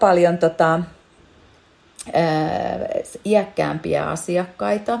on aika paljon iäkkäämpiä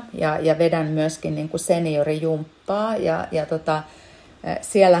asiakkaita ja vedän myöskin niinku seniorijumppaa ja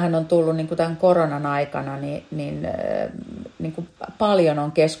siellähän on tullut niinku tämän koronan aikana niinku paljon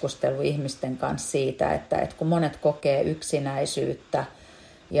on keskustellut ihmisten kanssa siitä, että kun monet kokee yksinäisyyttä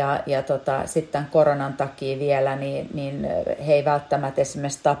ja sitten koronan takia vielä, niin he ei välttämättä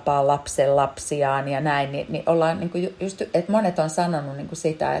esimerkiksi tapaa lapsenlapsiaan ja näin, niin ollaan niinku just, että monet on sanonut niinku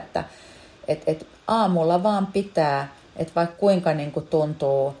sitä, että aamulla vaan pitää, että vaikka kuinka niinku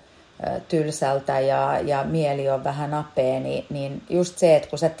tuntuu tylsältä ja mieli on vähän apea, niin just se, että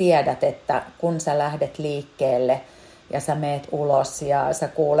kun sä tiedät, että kun sä lähdet liikkeelle ja sä meet ulos ja sä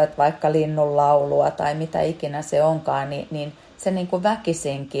kuulet vaikka linnun laulua tai mitä ikinä se onkaan, niin se niinku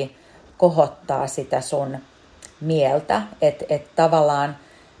väkisinkin kohottaa sitä sun mieltä, että tavallaan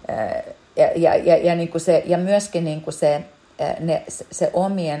niinku se, ja myöskin niinku se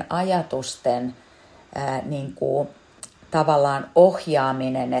omien ajatusten niinku tavallaan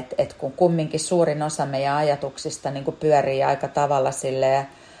ohjaaminen, että kun kumminkin suurin osa meidän ajatuksista niin kuin pyörii aika tavalla silleen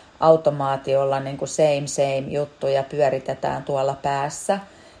automaatiolla niin kuin same juttuja pyöritetään tuolla päässä,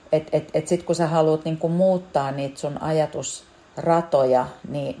 että sitten kun sä haluat niin kuin muuttaa niitä sun ajatusratoja,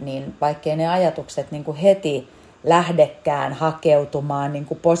 niin vaikkei ne ajatukset niin kuin heti lähdekään hakeutumaan niin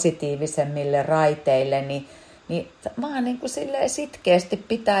kuin positiivisemmille raiteille, niin vaan niin kuin silleen sitkeästi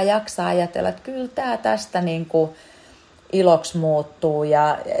pitää jaksaa ajatella, että kyllä tämä tästä niin kuin iloksi muuttuu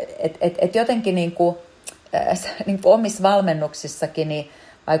ja et jotenkin niinku omissa valmennuksissakin, niin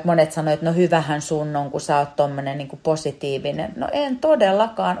vaikka monet sanoo, että no hyvähän sun on, kun sä oot tommonen niinku positiivinen. No en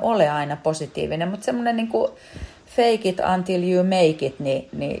todellakaan ole aina positiivinen, mutta semmoinen niinku fake it until you make it,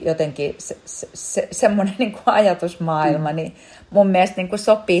 niin jotenkin semmoinen niinku ajatusmaailma, niin mun mielestä niinku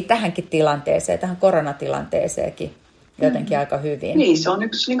sopii tähänkin tilanteeseen, tähän koronatilanteeseenkin jotenkin aika hyvin. Niin, se on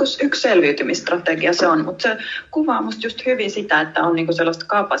yksi selviytymistrategia, se on, mutta se kuvaa musta just hyvin sitä, että on niinku sellaista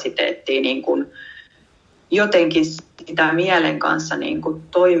kapasiteettia niinku jotenkin sitä mielen kanssa niinku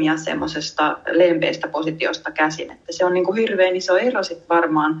toimia semmoisesta lempeästä positiosta käsin. Että se on niinku hirveän iso ero sit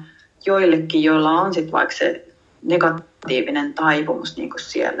varmaan joillekin, joilla on sit vaikka se negatiivinen taipumus niinku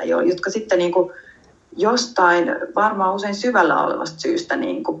siellä, jotka sitten niinku jostain varmaan usein syvällä olevasta syystä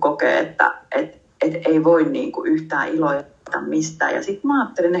niinku kokee, että ei voi niinku yhtään iloita mistään. Ja sitten mä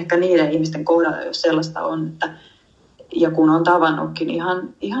ajattelin ehkä niiden ihmisten kohdalla, jos sellaista on, että, ja kun on tavannutkin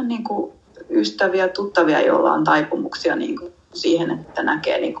ihan niinku ystäviä, tuttavia, joilla on taipumuksia niinku siihen, että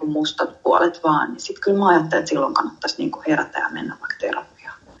näkee niinku mustat puolet vaan, niin sitten kyllä mä ajattelen, että silloin kannattaisi niinku herätä ja mennä vaikka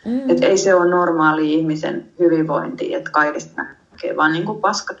terapiaan. Että ei se ole normaali ihmisen hyvinvointi, että kaikesta näkee vaan niinku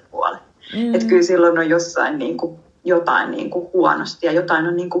paskat puolet. Että kyllä silloin on jossain niinku, jotain niinku huonosti ja jotain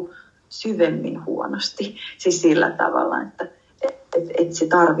on niinku syvemmin huonosti. Siis sillä tavalla, että se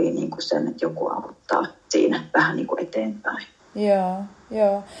tarvii niinku sen, että joku auttaa siinä vähän niinku eteenpäin.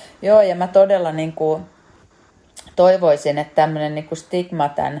 Joo, ja mä todella niinku toivoisin, että tämmöinen niinku stigma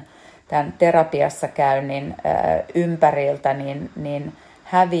tämän terapiassa käynnin ympäriltä niin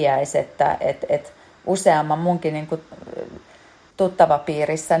häviäisi, että useamman munkin niinku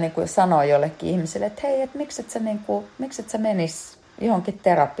tuttavapiirissä niinku sanoo jollekin ihmiselle, että hei, että miksi et sä menis johonkin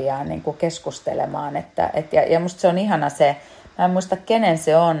terapiaan niinku keskustelemaan. Ja musta se on ihana se, mä en muista kenen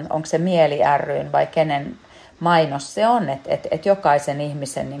se on, onko se Mieli ry:n vai kenen mainos se on, että jokaisen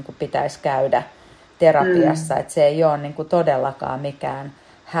ihmisen niinku pitäisi käydä terapiassa, että se ei ole niinku todellakaan mikään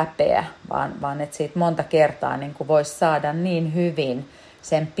häpeä, vaan että siitä monta kertaa niinku voisi saada niin hyvin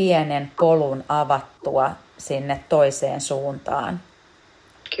sen pienen polun avattua sinne toiseen suuntaan.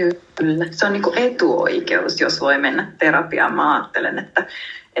 Kyllä. Se on niinku etuoikeus, jos voi mennä terapiaan. Mä ajattelen,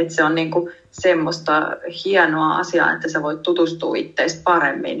 että se on niinku semmoista hienoa asiaa, että sä voit tutustua itseesi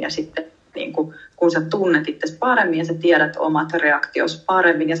paremmin ja sitten niinku, kun sä tunnet itseesi paremmin ja sä tiedät omat reaktios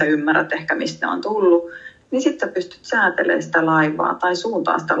paremmin ja sä ymmärrät ehkä, mistä ne on tullut, niin sitten sä pystyt säätelemään sitä laivaa tai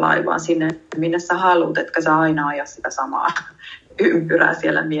suuntaa sitä laivaa sinne, minne sä haluat, etkä sä aina aja sitä samaa ympyrää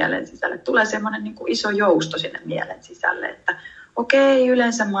siellä mielen sisälle. Tulee semmoinen niin kuin iso jousto sinne mielen sisälle, että okei,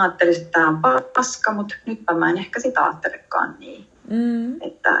 yleensä mä ajattelisin, että tämä on paska, mutta nytpä mä en ehkä sitä ajattelekaan niin.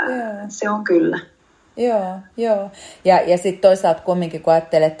 Että se on kyllä. Joo. Ja sitten toisaalta kumminkin, kun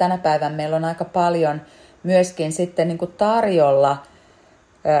ajattelee, että tänä päivänä meillä on aika paljon myöskin sitten niin kuin tarjolla,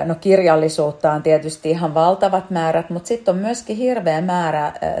 no kirjallisuutta on tietysti ihan valtavat määrät, mutta sitten on myöskin hirveä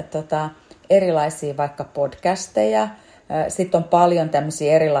määrä erilaisia vaikka podcasteja. Sitten on paljon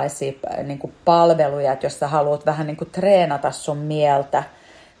tämmöisiä erilaisia niin kuin palveluja, että jos sä haluat vähän niin kuin treenata sun mieltä,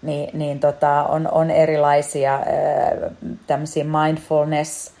 niin on erilaisia tämmöisiä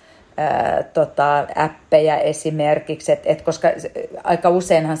mindfulness appeja esimerkiksi, koska aika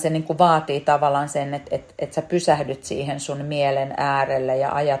useinhan se niin kuin vaatii tavallaan sen, että sä pysähdyt siihen sun mielen äärelle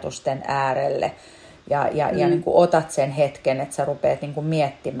ja ajatusten äärelle ja niin kuin otat sen hetken, että sä rupeat niin kuin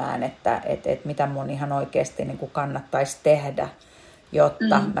miettimään, että mitä mun ihan oikeasti niin kuin kannattaisi tehdä,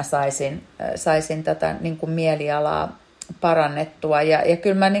 jotta mä saisin tätä niin kuin mielialaa parannettua. Ja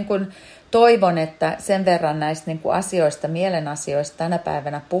kyllä mä niin kuin toivon, että sen verran näistä niin kuin asioista, mielen asioista tänä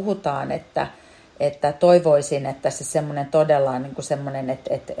päivänä puhutaan, että toivoisin, että se semmoinen todella on niin kuin semmoinen,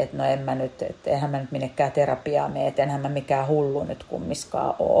 että no enhän mä nyt minnekään terapiaa mene, että enhän mä mikään hullu nyt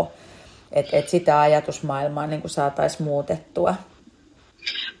kummiskaan ole. Että sitä ajatusmaailmaa niin kuin saataisiin muutettua.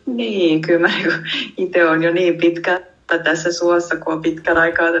 Niin, kyllä mä itse olen jo niin pitkä tässä suossa, kun olen pitkän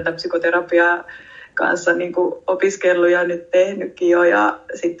aikaa tätä psykoterapiaa kanssa niin kuin opiskellut ja nyt tehnytkin jo, ja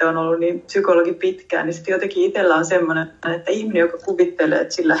sitten on ollut niin psykologi pitkään, niin sitten jotenkin itsellä on semmoinen, että ihminen, joka kuvittelee,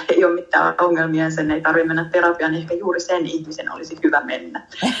 että sillä ei ole mitään ongelmia, sen ei tarvitse mennä terapiaan, niin ehkä juuri sen ihmisen olisi hyvä mennä.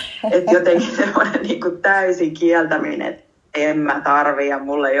 Että jotenkin semmoinen niin kuin täysin kieltäminen, että en mä tarvi ja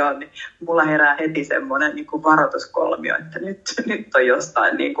mulla ei ole, niin mulla herää heti semmoinen niin kuin varoituskolmio, että nyt on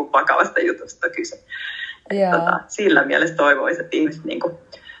jostain niin kuin vakavasta jutusta kyse. Sillä mielessä toivoisin, että ihmiset niin kuin,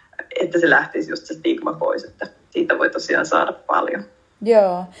 että se lähtisi just se stigma pois, että siitä voi tosiaan saada paljon.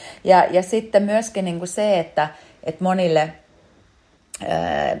 Joo, ja sitten myöskin niin kuin se, että monille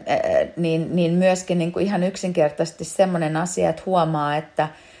niin myöskin niin kuin ihan yksinkertaisesti semmoinen asia, että huomaa, että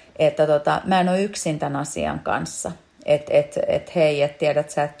mä en ole yksin tämän asian kanssa. Että hei, että tiedät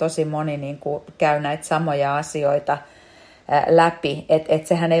sä, että tosi moni niin kuin käy näitä samoja asioita läpi. Että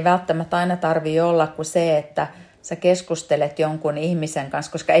sehän ei välttämättä aina tarvitse olla kuin se, että sä keskustelet jonkun ihmisen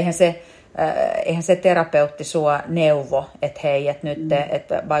kanssa, koska eihän se terapeutti sua neuvo, että hei, että nyt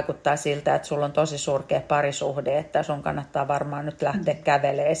että vaikuttaa siltä, että sulla on tosi surkea parisuhde, että sun kannattaa varmaan nyt lähteä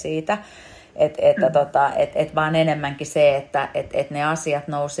kävelemään siitä. Vaan enemmänkin se, että ne asiat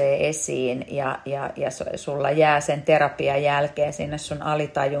nousee esiin ja sulla jää sen terapian jälkeen sinne sun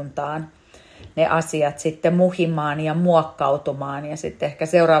alitajuntaan ne asiat sitten muhimaan ja muokkautumaan. Ja sitten ehkä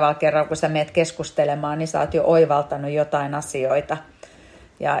seuraavalla kerralla, kun sä meet keskustelemaan, niin sä oot jo oivaltanut jotain asioita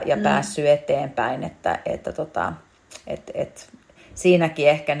ja päässyt eteenpäin. Että siinäkin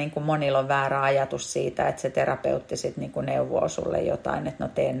ehkä niin kuin monilla on väärä ajatus siitä, että se terapeutti sitten niin kuin neuvoo sulle jotain, että no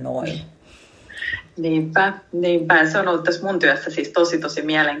tee noin. Niinpä. Se on ollut tässä mun työssä siis tosi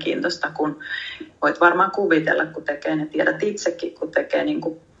mielenkiintoista, kun voit varmaan kuvitella, kun tekee, ne tiedät itsekin, kun tekee niin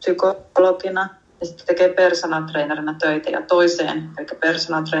kuin psykologina ja sitten tekee personal trainerina töitä ja toiseen, eli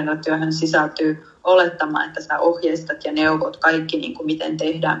personal trainer-työhön sisältyy olettamaan, että sä ohjeistat ja neuvot kaikki, niin kuin miten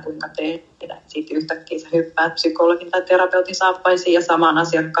tehdään, kuinka tehdään. Sitten yhtäkkiä sä hyppäät psykologin tai terapeutin saappaisiin ja saman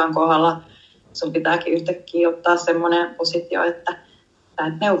asiakkaan kohdalla sun pitääkin yhtäkkiä ottaa semmoinen positio, että sä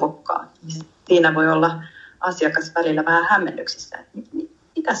et neuvokaan. Siinä voi olla asiakas välillä vähän hämmennyksissä, että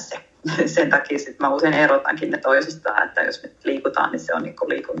mitä se? Sen takia sit mä usein erotankin ne toisistaan, että jos me liikutaan, niin se on niinku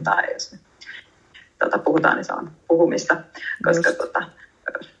liikuntaa, ja jos me puhutaan, niin se on puhumista, koska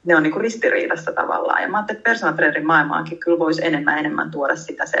ne on niinku ristiriidassa tavallaan. Ja mä ajattelin, että personal trainerin maailmaankin kyllä voisi enemmän tuoda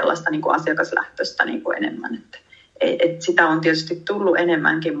sitä sellaista niinku asiakaslähtöistä niinku enemmän. Et sitä on tietysti tullut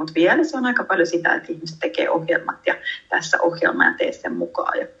enemmänkin, mutta vielä se on aika paljon sitä, että ihmiset tekee ohjelmat ja tässä ohjelma ja tee sen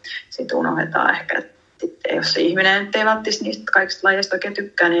mukaan. Ja sitten unohdetaan ehkä, että jos se ihminen ei välttämättä niistä kaikista lajeista oikein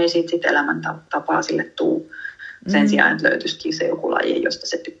tykkää, niin ei siitä elämäntapaa sille tule. Sen sijaan, että löytyisikin se joku laji, josta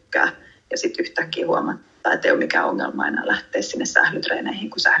se tykkää. Ja sitten yhtäkkiä huomataan, että ei ole mikään ongelma enää lähteä sinne sählytreeneihin,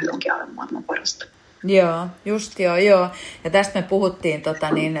 kun sähly onkin aivan maailman parasta. Joo, just joo. Ja tästä me puhuttiin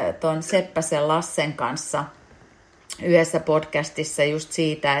tuon Seppäsen Lassen kanssa yhdessä podcastissa just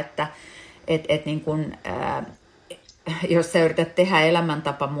siitä, että niin kun, jos sä yrität tehdä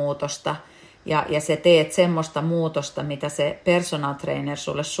elämäntapamuutosta ja sä teet semmoista muutosta, mitä se personal trainer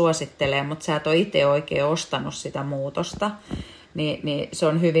sulle suosittelee, mutta sä et ole itse oikein ostanut sitä muutosta, niin se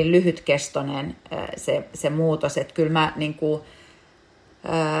on hyvin lyhytkestoinen se muutos. Että kyllä mä niin kuin,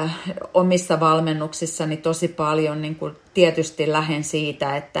 omissa valmennuksissani tosi paljon niin kuin tietysti lähden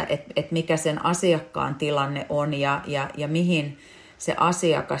siitä, että mikä sen asiakkaan tilanne on ja mihin se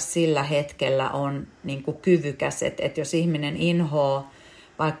asiakas sillä hetkellä on niin kuin kyvykäs. Että jos ihminen inhoaa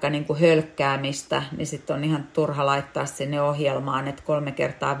vaikka niin kuin hölkkäämistä, niin sitten on ihan turha laittaa sinne ohjelmaan, että 3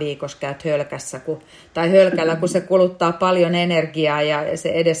 kertaa viikossa käyt hölkässä tai hölkällä, kun se kuluttaa paljon energiaa ja se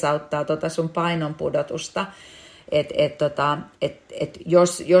edesauttaa sun painonpudotusta.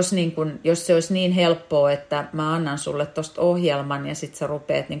 Jos se olisi niin helppoa, että mä annan sulle tuosta ohjelman ja sitten sä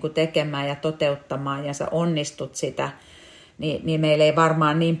rupeat niin kuin tekemään ja toteuttamaan ja sä onnistut sitä, niin meillä ei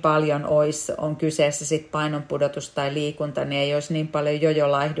varmaan niin paljon on kyseessä sit painonpudotus tai liikunta, niin ei olisi niin paljon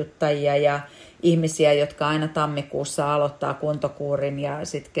jojolaihduttajia ja ihmisiä, jotka aina tammikuussa aloittaa kuntokuurin ja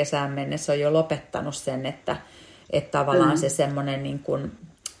sitten kesään mennessä on jo lopettanut sen, että tavallaan se semmoinen niin kuin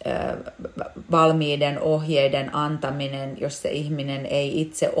valmiiden ohjeiden antaminen, jos se ihminen ei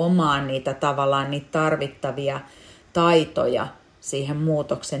itse omaa niitä tavallaan niitä tarvittavia taitoja siihen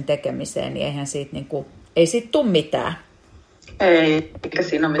muutoksen tekemiseen, niin eihän siitä niin kuin, ei siitä tule mitään. Ei, eikä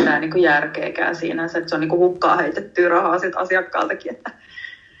siinä ole mitään niin kuin järkeäkään siinä, että se on niin kuin hukkaa heitettyä rahaa sit asiakkaaltakin, että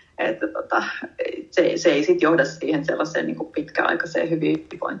se ei sit johda siihen sellaiseen niin kuin pitkäaikaiseen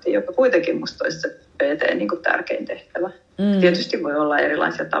hyvinvointiin, joka kuitenkin musta olisi se PT niin kuin tärkein tehtävä. Tietysti voi olla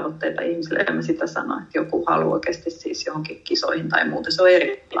erilaisia tavoitteita ihmisille, en mä sitä sano, että joku haluaa oikeasti siis johonkin kisoihin tai muuta, se on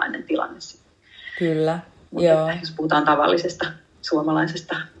erilainen tilanne. Kyllä, mutta joo. Jos puhutaan tavallisesta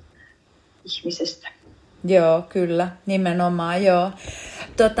suomalaisesta ihmisestä. Joo, kyllä, nimenomaan, joo.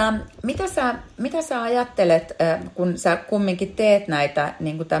 Mitä sä ajattelet, kun sä kumminkin teet näitä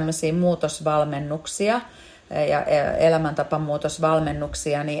niin kuin tämmöisiä muutosvalmennuksia ja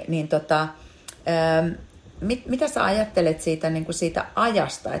elämäntapamuutosvalmennuksia, mitä sä ajattelet siitä, niin kuin siitä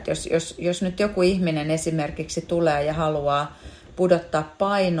ajasta, että jos nyt joku ihminen esimerkiksi tulee ja haluaa pudottaa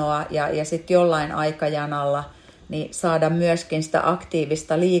painoa ja sitten jollain aikajanalla niin saada myöskin sitä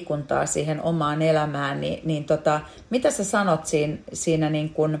aktiivista liikuntaa siihen omaan elämään, mitä sä sanot siinä niin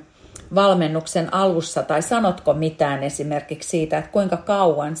kuin valmennuksen alussa, tai sanotko mitään esimerkiksi siitä, että kuinka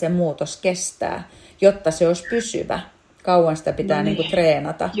kauan se muutos kestää, jotta se olisi pysyvä? Kauan sitä pitää niin kuin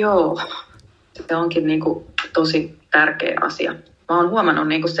treenata. Joo, se onkin niin kuin tosi tärkeä asia. Mä oon huomannut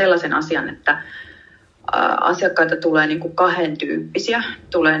niin kuin sellaisen asian, että asiakkaita tulee niin kuin 2 tyyppisiä.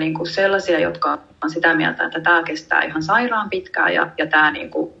 Tulee niin kuin sellaisia, jotka on sitä mieltä, että tämä kestää ihan sairaan pitkään ja tämä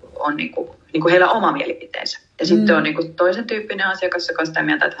niin kuin on niin kuin heillä oma mielipiteensä. Ja sitten on niin kuin toisen tyyppinen asiakas, joka on sitä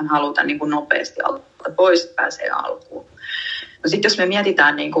mieltä, että hän haluaa tämän niin kuin nopeasti alta pois, että pääsee alkuun. No sitten jos me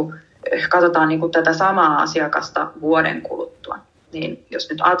mietitään, niin kuin, katsotaan niin kuin tätä samaa asiakasta vuoden kuluttua, niin jos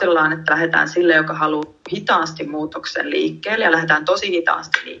nyt ajatellaan, että lähdetään sille, joka haluaa hitaasti muutoksen liikkeelle ja lähdetään tosi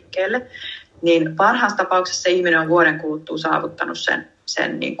hitaasti liikkeelle, niin parhaassa tapauksessa se ihminen on vuoden kuluttua saavuttanut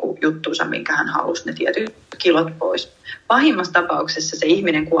sen niin kuin juttuunsa, minkä hän halusi ne tietyt kilot pois. Pahimmassa tapauksessa se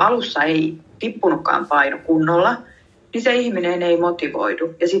ihminen, kun alussa ei tippunutkaan paino kunnolla, niin se ihminen ei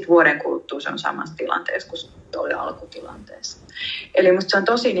motivoidu. Ja sitten vuoden kuluttua se on samassa tilanteessa kuin se oli alkutilanteessa. Eli musta se on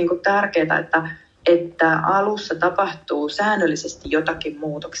tosi niin kuin tärkeää, että alussa tapahtuu säännöllisesti jotakin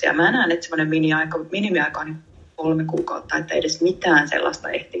muutoksia. Mä näen, että semmoinen minimiaika on 3 kuukautta, että edes mitään sellaista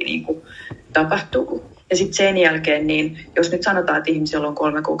ehtii niin kuin tapahtuu. Ja sitten sen jälkeen, niin jos nyt sanotaan, että ihmisellä on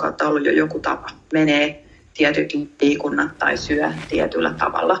 3 kuukautta ollut jo joku tapa, menee tietyt liikunnat tai syö tietyllä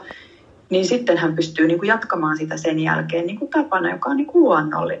tavalla, niin sitten hän pystyy niin kuin jatkamaan sitä sen jälkeen niin kuin tapana, joka on niin kuin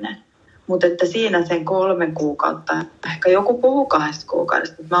luonnollinen. Mutta että siinä sen 3 kuukautta, ehkä joku puhuu 2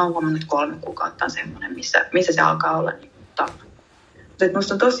 kuukaudesta, mutta mä oon huomannut, että 3 kuukautta on semmoinen, missä se alkaa olla niin kuin tapa. Mutta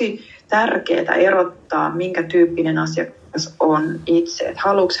minusta on tosi tärkeää erottaa, minkä tyyppinen asiakas on itse. Että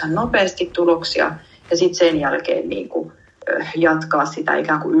haluatko hän nopeasti tuloksia ja sitten sen jälkeen niin kuin jatkaa sitä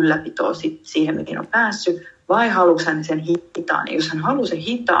ikään kuin ylläpitoa siihen, mihin on päässyt. Vai haluatko hän sen hitaan? Ja jos hän haluaa sen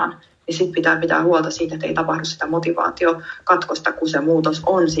hitaan, niin sitten pitää pitää huolta siitä, että ei tapahdu sitä motivaatiokatkosta, kun se muutos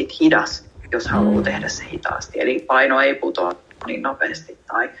on sitten hidas, jos haluaa tehdä se hitaasti. Eli paino ei putoa niin nopeasti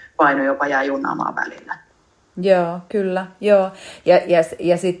tai paino jopa jää junnaamaan välillä. Joo, kyllä. Joo.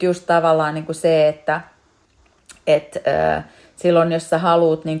 Ja sitten just tavallaan niin kuin se, että silloin jos sä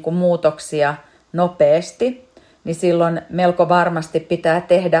haluat niin kuin muutoksia nopeasti, niin silloin melko varmasti pitää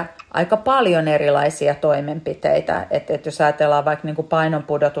tehdä aika paljon erilaisia toimenpiteitä. Että jos ajatellaan vaikka niin kuin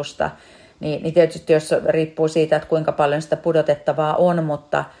painonpudotusta, niin tietysti jos riippuu siitä, että kuinka paljon sitä pudotettavaa on,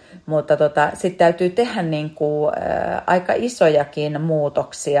 mutta sitten täytyy tehdä niin kuin, aika isojakin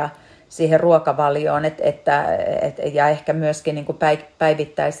muutoksia siihen ruokavalioon ja ehkä myöskin niin kuin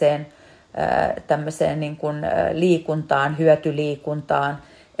päivittäiseen tämmöiseen niin kuin liikuntaan, hyötyliikuntaan,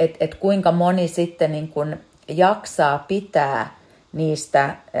 että kuinka moni sitten niin kuin jaksaa pitää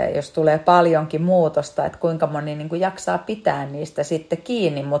niistä, jos tulee paljonkin muutosta, että kuinka moni niin kuin jaksaa pitää niistä sitten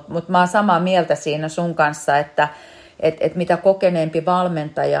kiinni, mutta mä oon samaa mieltä siinä sun kanssa, että mitä kokeneempi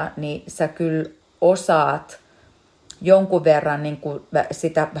valmentaja, niin sä kyllä osaat jonkun verran niin kuin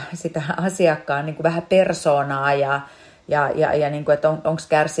sitä asiakkaan niin kuin vähän persoonaa ja niin kuin, että onko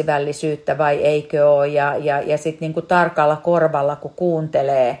kärsivällisyyttä vai eikö ole, ja sitten niin kuin tarkalla korvalla, kun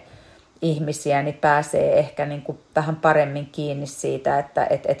kuuntelee ihmisiä, niin pääsee ehkä niin kuin vähän paremmin kiinni siitä, että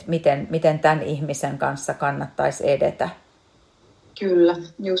miten tämän ihmisen kanssa kannattaisi edetä. Kyllä,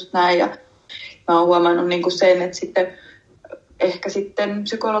 just näin. Ja mä oon huomannut niin kuin sen, että ehkä sitten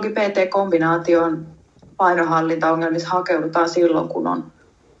psykologi-PT-kombinaation painonhallintaongelmissa hakeudutaan silloin, kun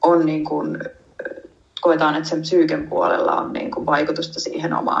on niin kuin, koetaan, että sen psyyken puolella on niin kuin vaikutusta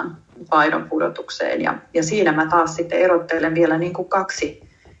siihen omaan painon pudotukseen. Ja siinä mä taas sitten erottelen vielä niin kuin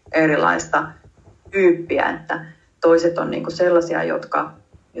 2 erilaista tyyppiä, että toiset on niin kuin sellaisia, jotka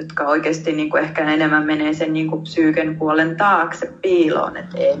oikeasti niin kuin ehkä enemmän menee sen niin kuin psyyken puolen taakse piiloon,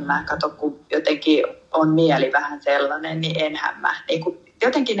 että en mä katso, kun jotenkin on mieli vähän sellainen, niin enhän mä. Niin kuin,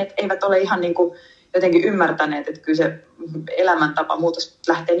 jotenkin, että eivät ole ihan niin kuin jotenkin ymmärtäneet, että kyllä se elämäntapa muutos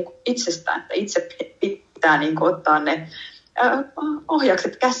lähtee niin kuin itsestään, että itse pitää niin kuin ottaa ne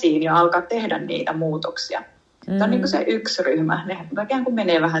ohjakset käsiin ja alkaa tehdä niitä muutoksia. Tämä on niin kuin se yksi ryhmä, ne ikään kuin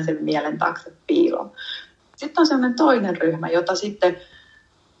menee vähän sen mielen taakse piiloon. Sitten on sellainen toinen ryhmä, jota sitten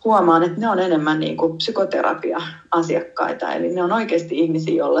huomaan, että ne on enemmän niin kuin psykoterapia-asiakkaita. Eli ne on oikeasti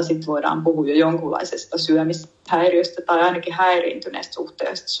ihmisiä, joilla sitten voidaan puhua jo jonkunlaisesta syömishäiriöstä tai ainakin häiriintyneestä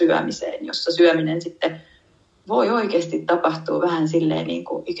suhteesta syömiseen, jossa syöminen sitten voi oikeasti tapahtua vähän silleen niin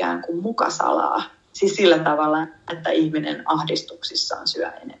kuin ikään kuin mukasalaa. Siis sillä tavalla, että ihminen ahdistuksissaan syö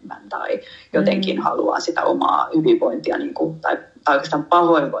enemmän tai jotenkin haluaa sitä omaa hyvinvointia niin kuin, tai oikeastaan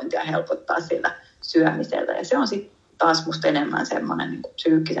pahoinvointia helpottaa sillä syömiseltä. Ja se on sitten taas musta enemmän semmoinen niin kuin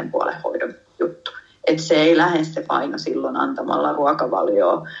psyykkisen puolen hoidon juttu. Että se ei lähde se paino silloin antamalla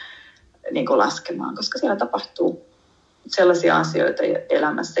ruokavalioa niin kuin laskemaan, koska siellä tapahtuu sellaisia asioita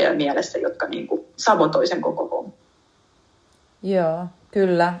elämässä ja mielessä, jotka niin kuin sabotoi sen koko homman. Joo,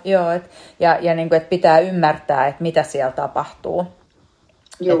 kyllä. Joo, ja niin kuin, että pitää ymmärtää, että mitä siellä tapahtuu.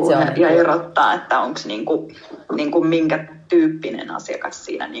 Joo, ja erottaa, että onko niin kuin minkä tyyppinen asiakas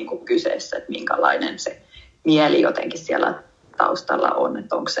siinä niin kuin kyseessä, että minkälainen se mieli jotenkin siellä taustalla on,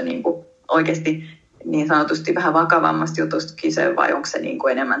 että onko se niin kuin oikeasti niin sanotusti vähän vakavammasta jutusta kyse vai onko se niin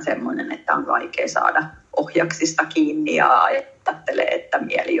kuin enemmän semmoinen, että on vaikea saada ohjaksista kiinni ja ajattelee, että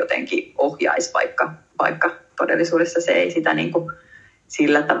mieli jotenkin ohjaisi, vaikka todellisuudessa se ei sitä niin kuin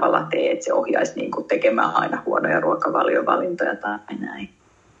sillä tavalla tee, että se ohjaisi niin kuin tekemään aina huonoja ruokavaliovalintoja tai näin.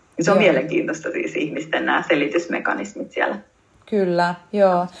 Ja se on mielenkiintoista siis ihmisten nämä selitysmekanismit siellä. Kyllä,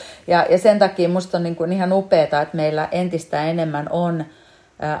 joo. Ja sen takia musta on niin kuin ihan upeaa, että meillä entistä enemmän on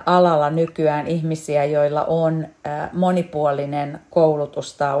alalla nykyään ihmisiä, joilla on monipuolinen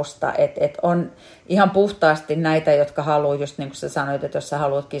koulutustausta. Et on ihan puhtaasti näitä, jotka haluaa, just niin kuin sä sanoit, että jos sä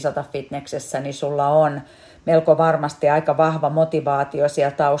haluat kisata fitneksessä, niin sulla on melko varmasti aika vahva motivaatio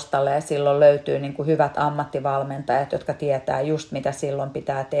siellä taustalla ja silloin löytyy niin kuin hyvät ammattivalmentajat, jotka tietää just mitä silloin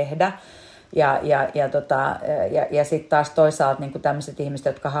pitää tehdä. Ja sitten taas toisaalta niin kuin tämmöiset ihmiset,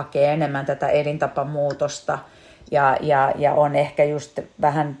 jotka hakee enemmän tätä elintapamuutosta ja on ehkä just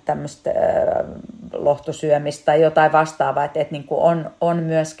vähän tämmöistä lohtusyömistä tai jotain vastaavaa, että niin kuin on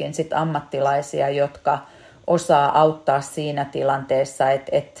myöskin sit ammattilaisia, jotka osaa auttaa siinä tilanteessa,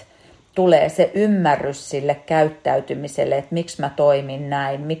 että tulee se ymmärrys sille käyttäytymiselle, että miksi mä toimin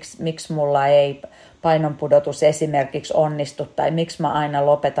näin, miksi mulla ei painonpudotus esimerkiksi onnistu tai miksi mä aina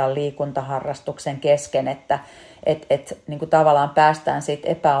lopetan liikuntaharrastuksen kesken, että niin kuin tavallaan päästään siitä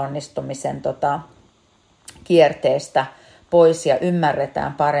epäonnistumisen kierteestä pois ja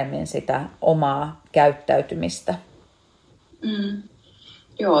ymmärretään paremmin sitä omaa käyttäytymistä.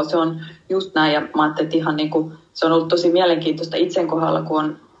 Joo, se on just näin ja mä ajattelin, että ihan niin kuin, se on ollut tosi mielenkiintoista itsen kohdalla,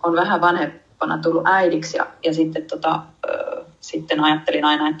 kun on vähän vanhempana tullut äidiksi ja sitten, sitten ajattelin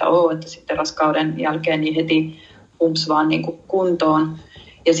aina, että sitten raskauden jälkeen niin heti umps vaan niin kuin kuntoon.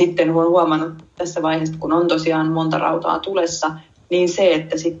 Ja sitten olen huomannut tässä vaiheessa, kun on tosiaan monta rautaa tulessa, niin se,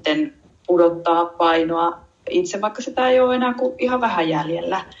 että sitten pudottaa painoa itse, vaikka sitä ei ole enää kuin ihan vähän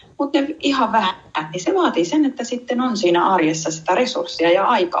jäljellä, mutta ne ihan vähän, niin se vaatii sen, että sitten on siinä arjessa sitä resurssia ja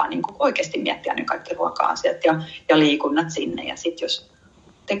aikaa niin kuin oikeasti miettiä ne kaikki ruoka-asiat ja liikunnat sinne. Ja sitten jos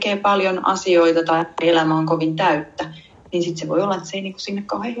tekee paljon asioita tai elämä on kovin täyttä, niin sitten se voi olla, että se ei niin kuin sinne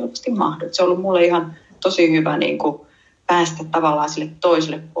kauhean helposti mahdu. Se on ollut mulle ihan tosi hyvä niin kuin päästä tavallaan sille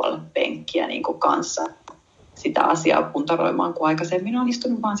toiselle puolelle penkkiä niin kuin kanssa sitä asiaa puntaroimaan, kun aikaisemmin on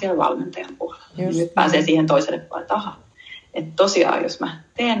istunut vaan siellä valmentajan puolella. Nyt pääsee siihen toiselle puolelle, että aha. Että tosiaan, jos mä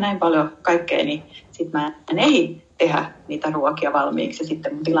teen näin paljon kaikkea, niin sit mä en ehdi tehdä niitä ruokia valmiiksi. Ja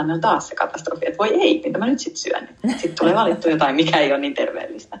sitten mun tilanne on taas se katastrofi, että voi ei, mitä mä nyt sitten syön. Sitten tulee valittu jotain, mikä ei ole niin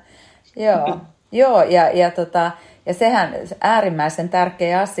terveellistä. Joo, ja sehän äärimmäisen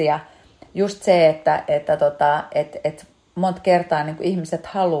tärkeä asia, just se, että monta kertaa niin kuin ihmiset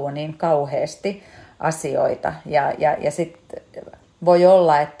haluaa niin kauheasti asioita. Ja sitten voi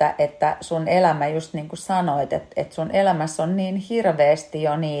olla, että sun elämä, just niin kuin sanoit, että sun elämässä on niin hirveästi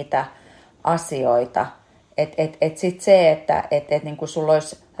jo niitä asioita, että sitten se, että niin kuin sulla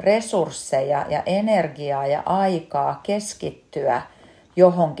olisi resursseja ja energiaa ja aikaa keskittyä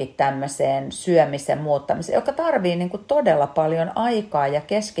johonkin tämmöiseen syömisen muuttamiseen, joka tarvii niin kuin todella paljon aikaa ja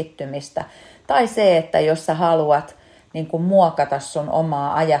keskittymistä. Tai se, että jos sä haluat niin kuin muokata sun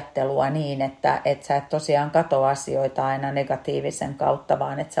omaa ajattelua niin, että sä et tosiaan katso asioita aina negatiivisen kautta,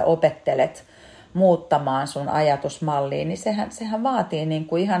 vaan että sä opettelet muuttamaan sun ajatusmalliin, niin sehän vaatii niin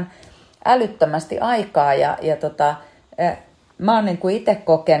kuin ihan älyttömästi aikaa. Mä oon niin kuin itse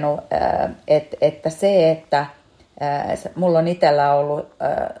kokenut, että se, että mulla on itsellä ollut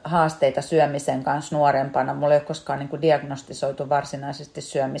haasteita syömisen kanssa nuorempana. Mulla ei ole koskaan niin kuin diagnostisoitu varsinaisesti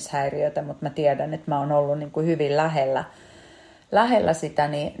syömishäiriötä, mutta mä tiedän, että mä oon ollut niin kuin hyvin lähellä sitä.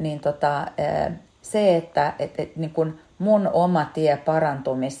 Se, että niin kuin mun oma tie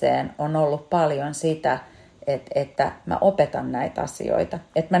parantumiseen on ollut paljon sitä, että mä opetan näitä asioita.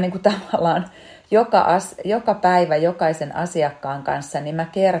 Että mä niin kuin tavallaan joka päivä jokaisen asiakkaan kanssa, niin mä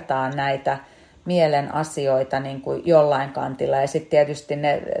kertaan näitä mielen asioita niin kuin jollain kantilla. Ja sitten tietysti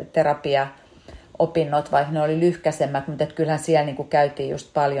ne terapiaopinnot, vaikka ne oli lyhkäisemmät, mutta kyllähän siellä niin kuin käytiin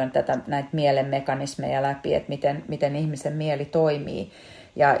just paljon näitä mielen mekanismeja läpi, että miten ihmisen mieli toimii.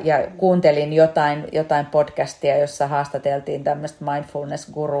 Ja kuuntelin jotain podcastia, jossa haastateltiin tämmöistä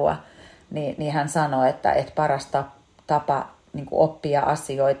mindfulness-gurua, niin hän sanoi, että paras tapa niin kuin oppia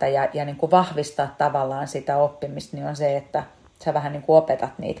asioita ja niin kuin vahvistaa tavallaan sitä oppimista, niin on se, että sä vähän niin kuin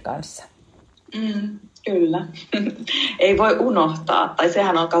opetat niitä kanssa. Kyllä. Ei voi unohtaa. Tai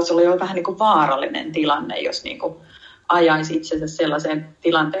sehän on kanssa ollut jo vähän niin kuin vaarallinen tilanne, jos niin kuin ajaisi itsensä sellaiseen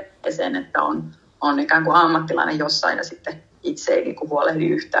tilanteeseen, että on ikään kuin ammattilainen jossain ja sitten itse ei niin kuin huolehdi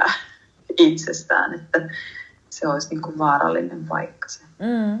yhtään itsestään. Että se olisi niin kuin vaarallinen paikka se.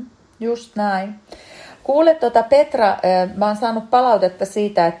 Just näin. Kuule Petra, mä oon saanut palautetta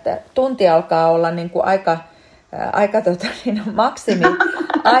siitä, että tunti alkaa olla niin kuin aika maksimi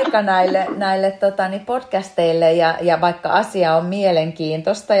aika näille podcasteille ja vaikka asia on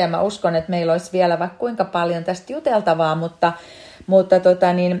mielenkiintoista ja mä uskon, että meillä olisi vielä vaikka kuinka paljon tästä juteltavaa, mutta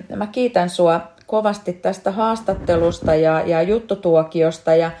mä kiitän sua kovasti tästä haastattelusta ja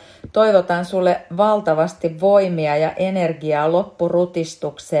juttutuokiosta ja toivotan sulle valtavasti voimia ja energiaa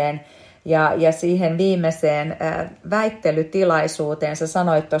loppurutistukseen ja siihen viimeiseen väittelytilaisuuteen. Sä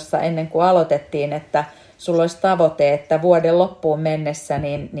sanoit tuossa ennen kuin aloitettiin, että sulla olisi tavoite, että vuoden loppuun mennessä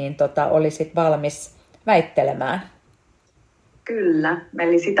olisit valmis väittelemään. Kyllä,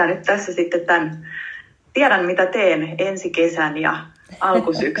 eli sitä nyt tässä sitten tiedän mitä teen ensi kesän ja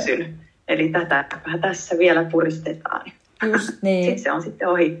alkusyksyn. Eli tätä tässä vielä puristetaan. Just niin. Sitten se on sitten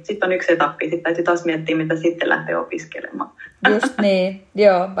ohi. Sitten on yksi etappi. Sitten täytyy taas miettiä, mitä sitten lähtee opiskelemaan. Just niin.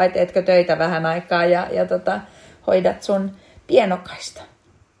 Joo, vai teetkö töitä vähän aikaa ja hoidat sun pienokaista?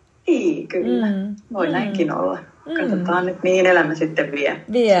 Niin, kyllä. Voi näinkin olla. Katsotaan nyt, mihin elämä sitten vie.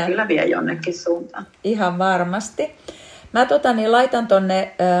 Se kyllä vie jonnekin suuntaan. Ihan varmasti. Mä laitan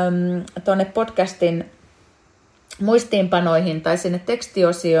tonne podcastin muistiinpanoihin tai sinne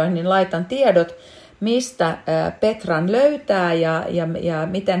tekstiosioihin, niin laitan tiedot, mistä Petran löytää ja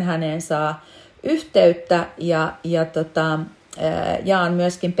miten häneen saa yhteyttä ja jaan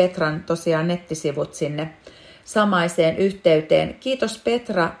myöskin Petran tosiaan nettisivut sinne samaiseen yhteyteen. Kiitos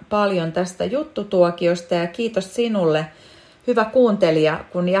Petra paljon tästä juttutuokiosta ja kiitos sinulle, hyvä kuuntelija,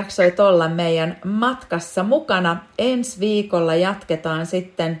 kun jaksoit olla meidän matkassa mukana. Ensi viikolla jatketaan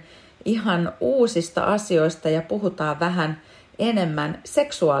sitten ihan uusista asioista ja puhutaan vähän enemmän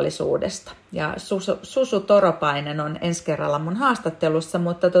seksuaalisuudesta. Ja Susu Toropainen on ensi kerralla mun haastattelussa,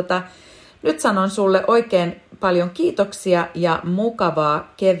 mutta nyt sanon sulle oikein paljon kiitoksia ja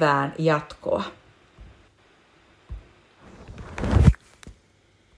mukavaa kevään jatkoa.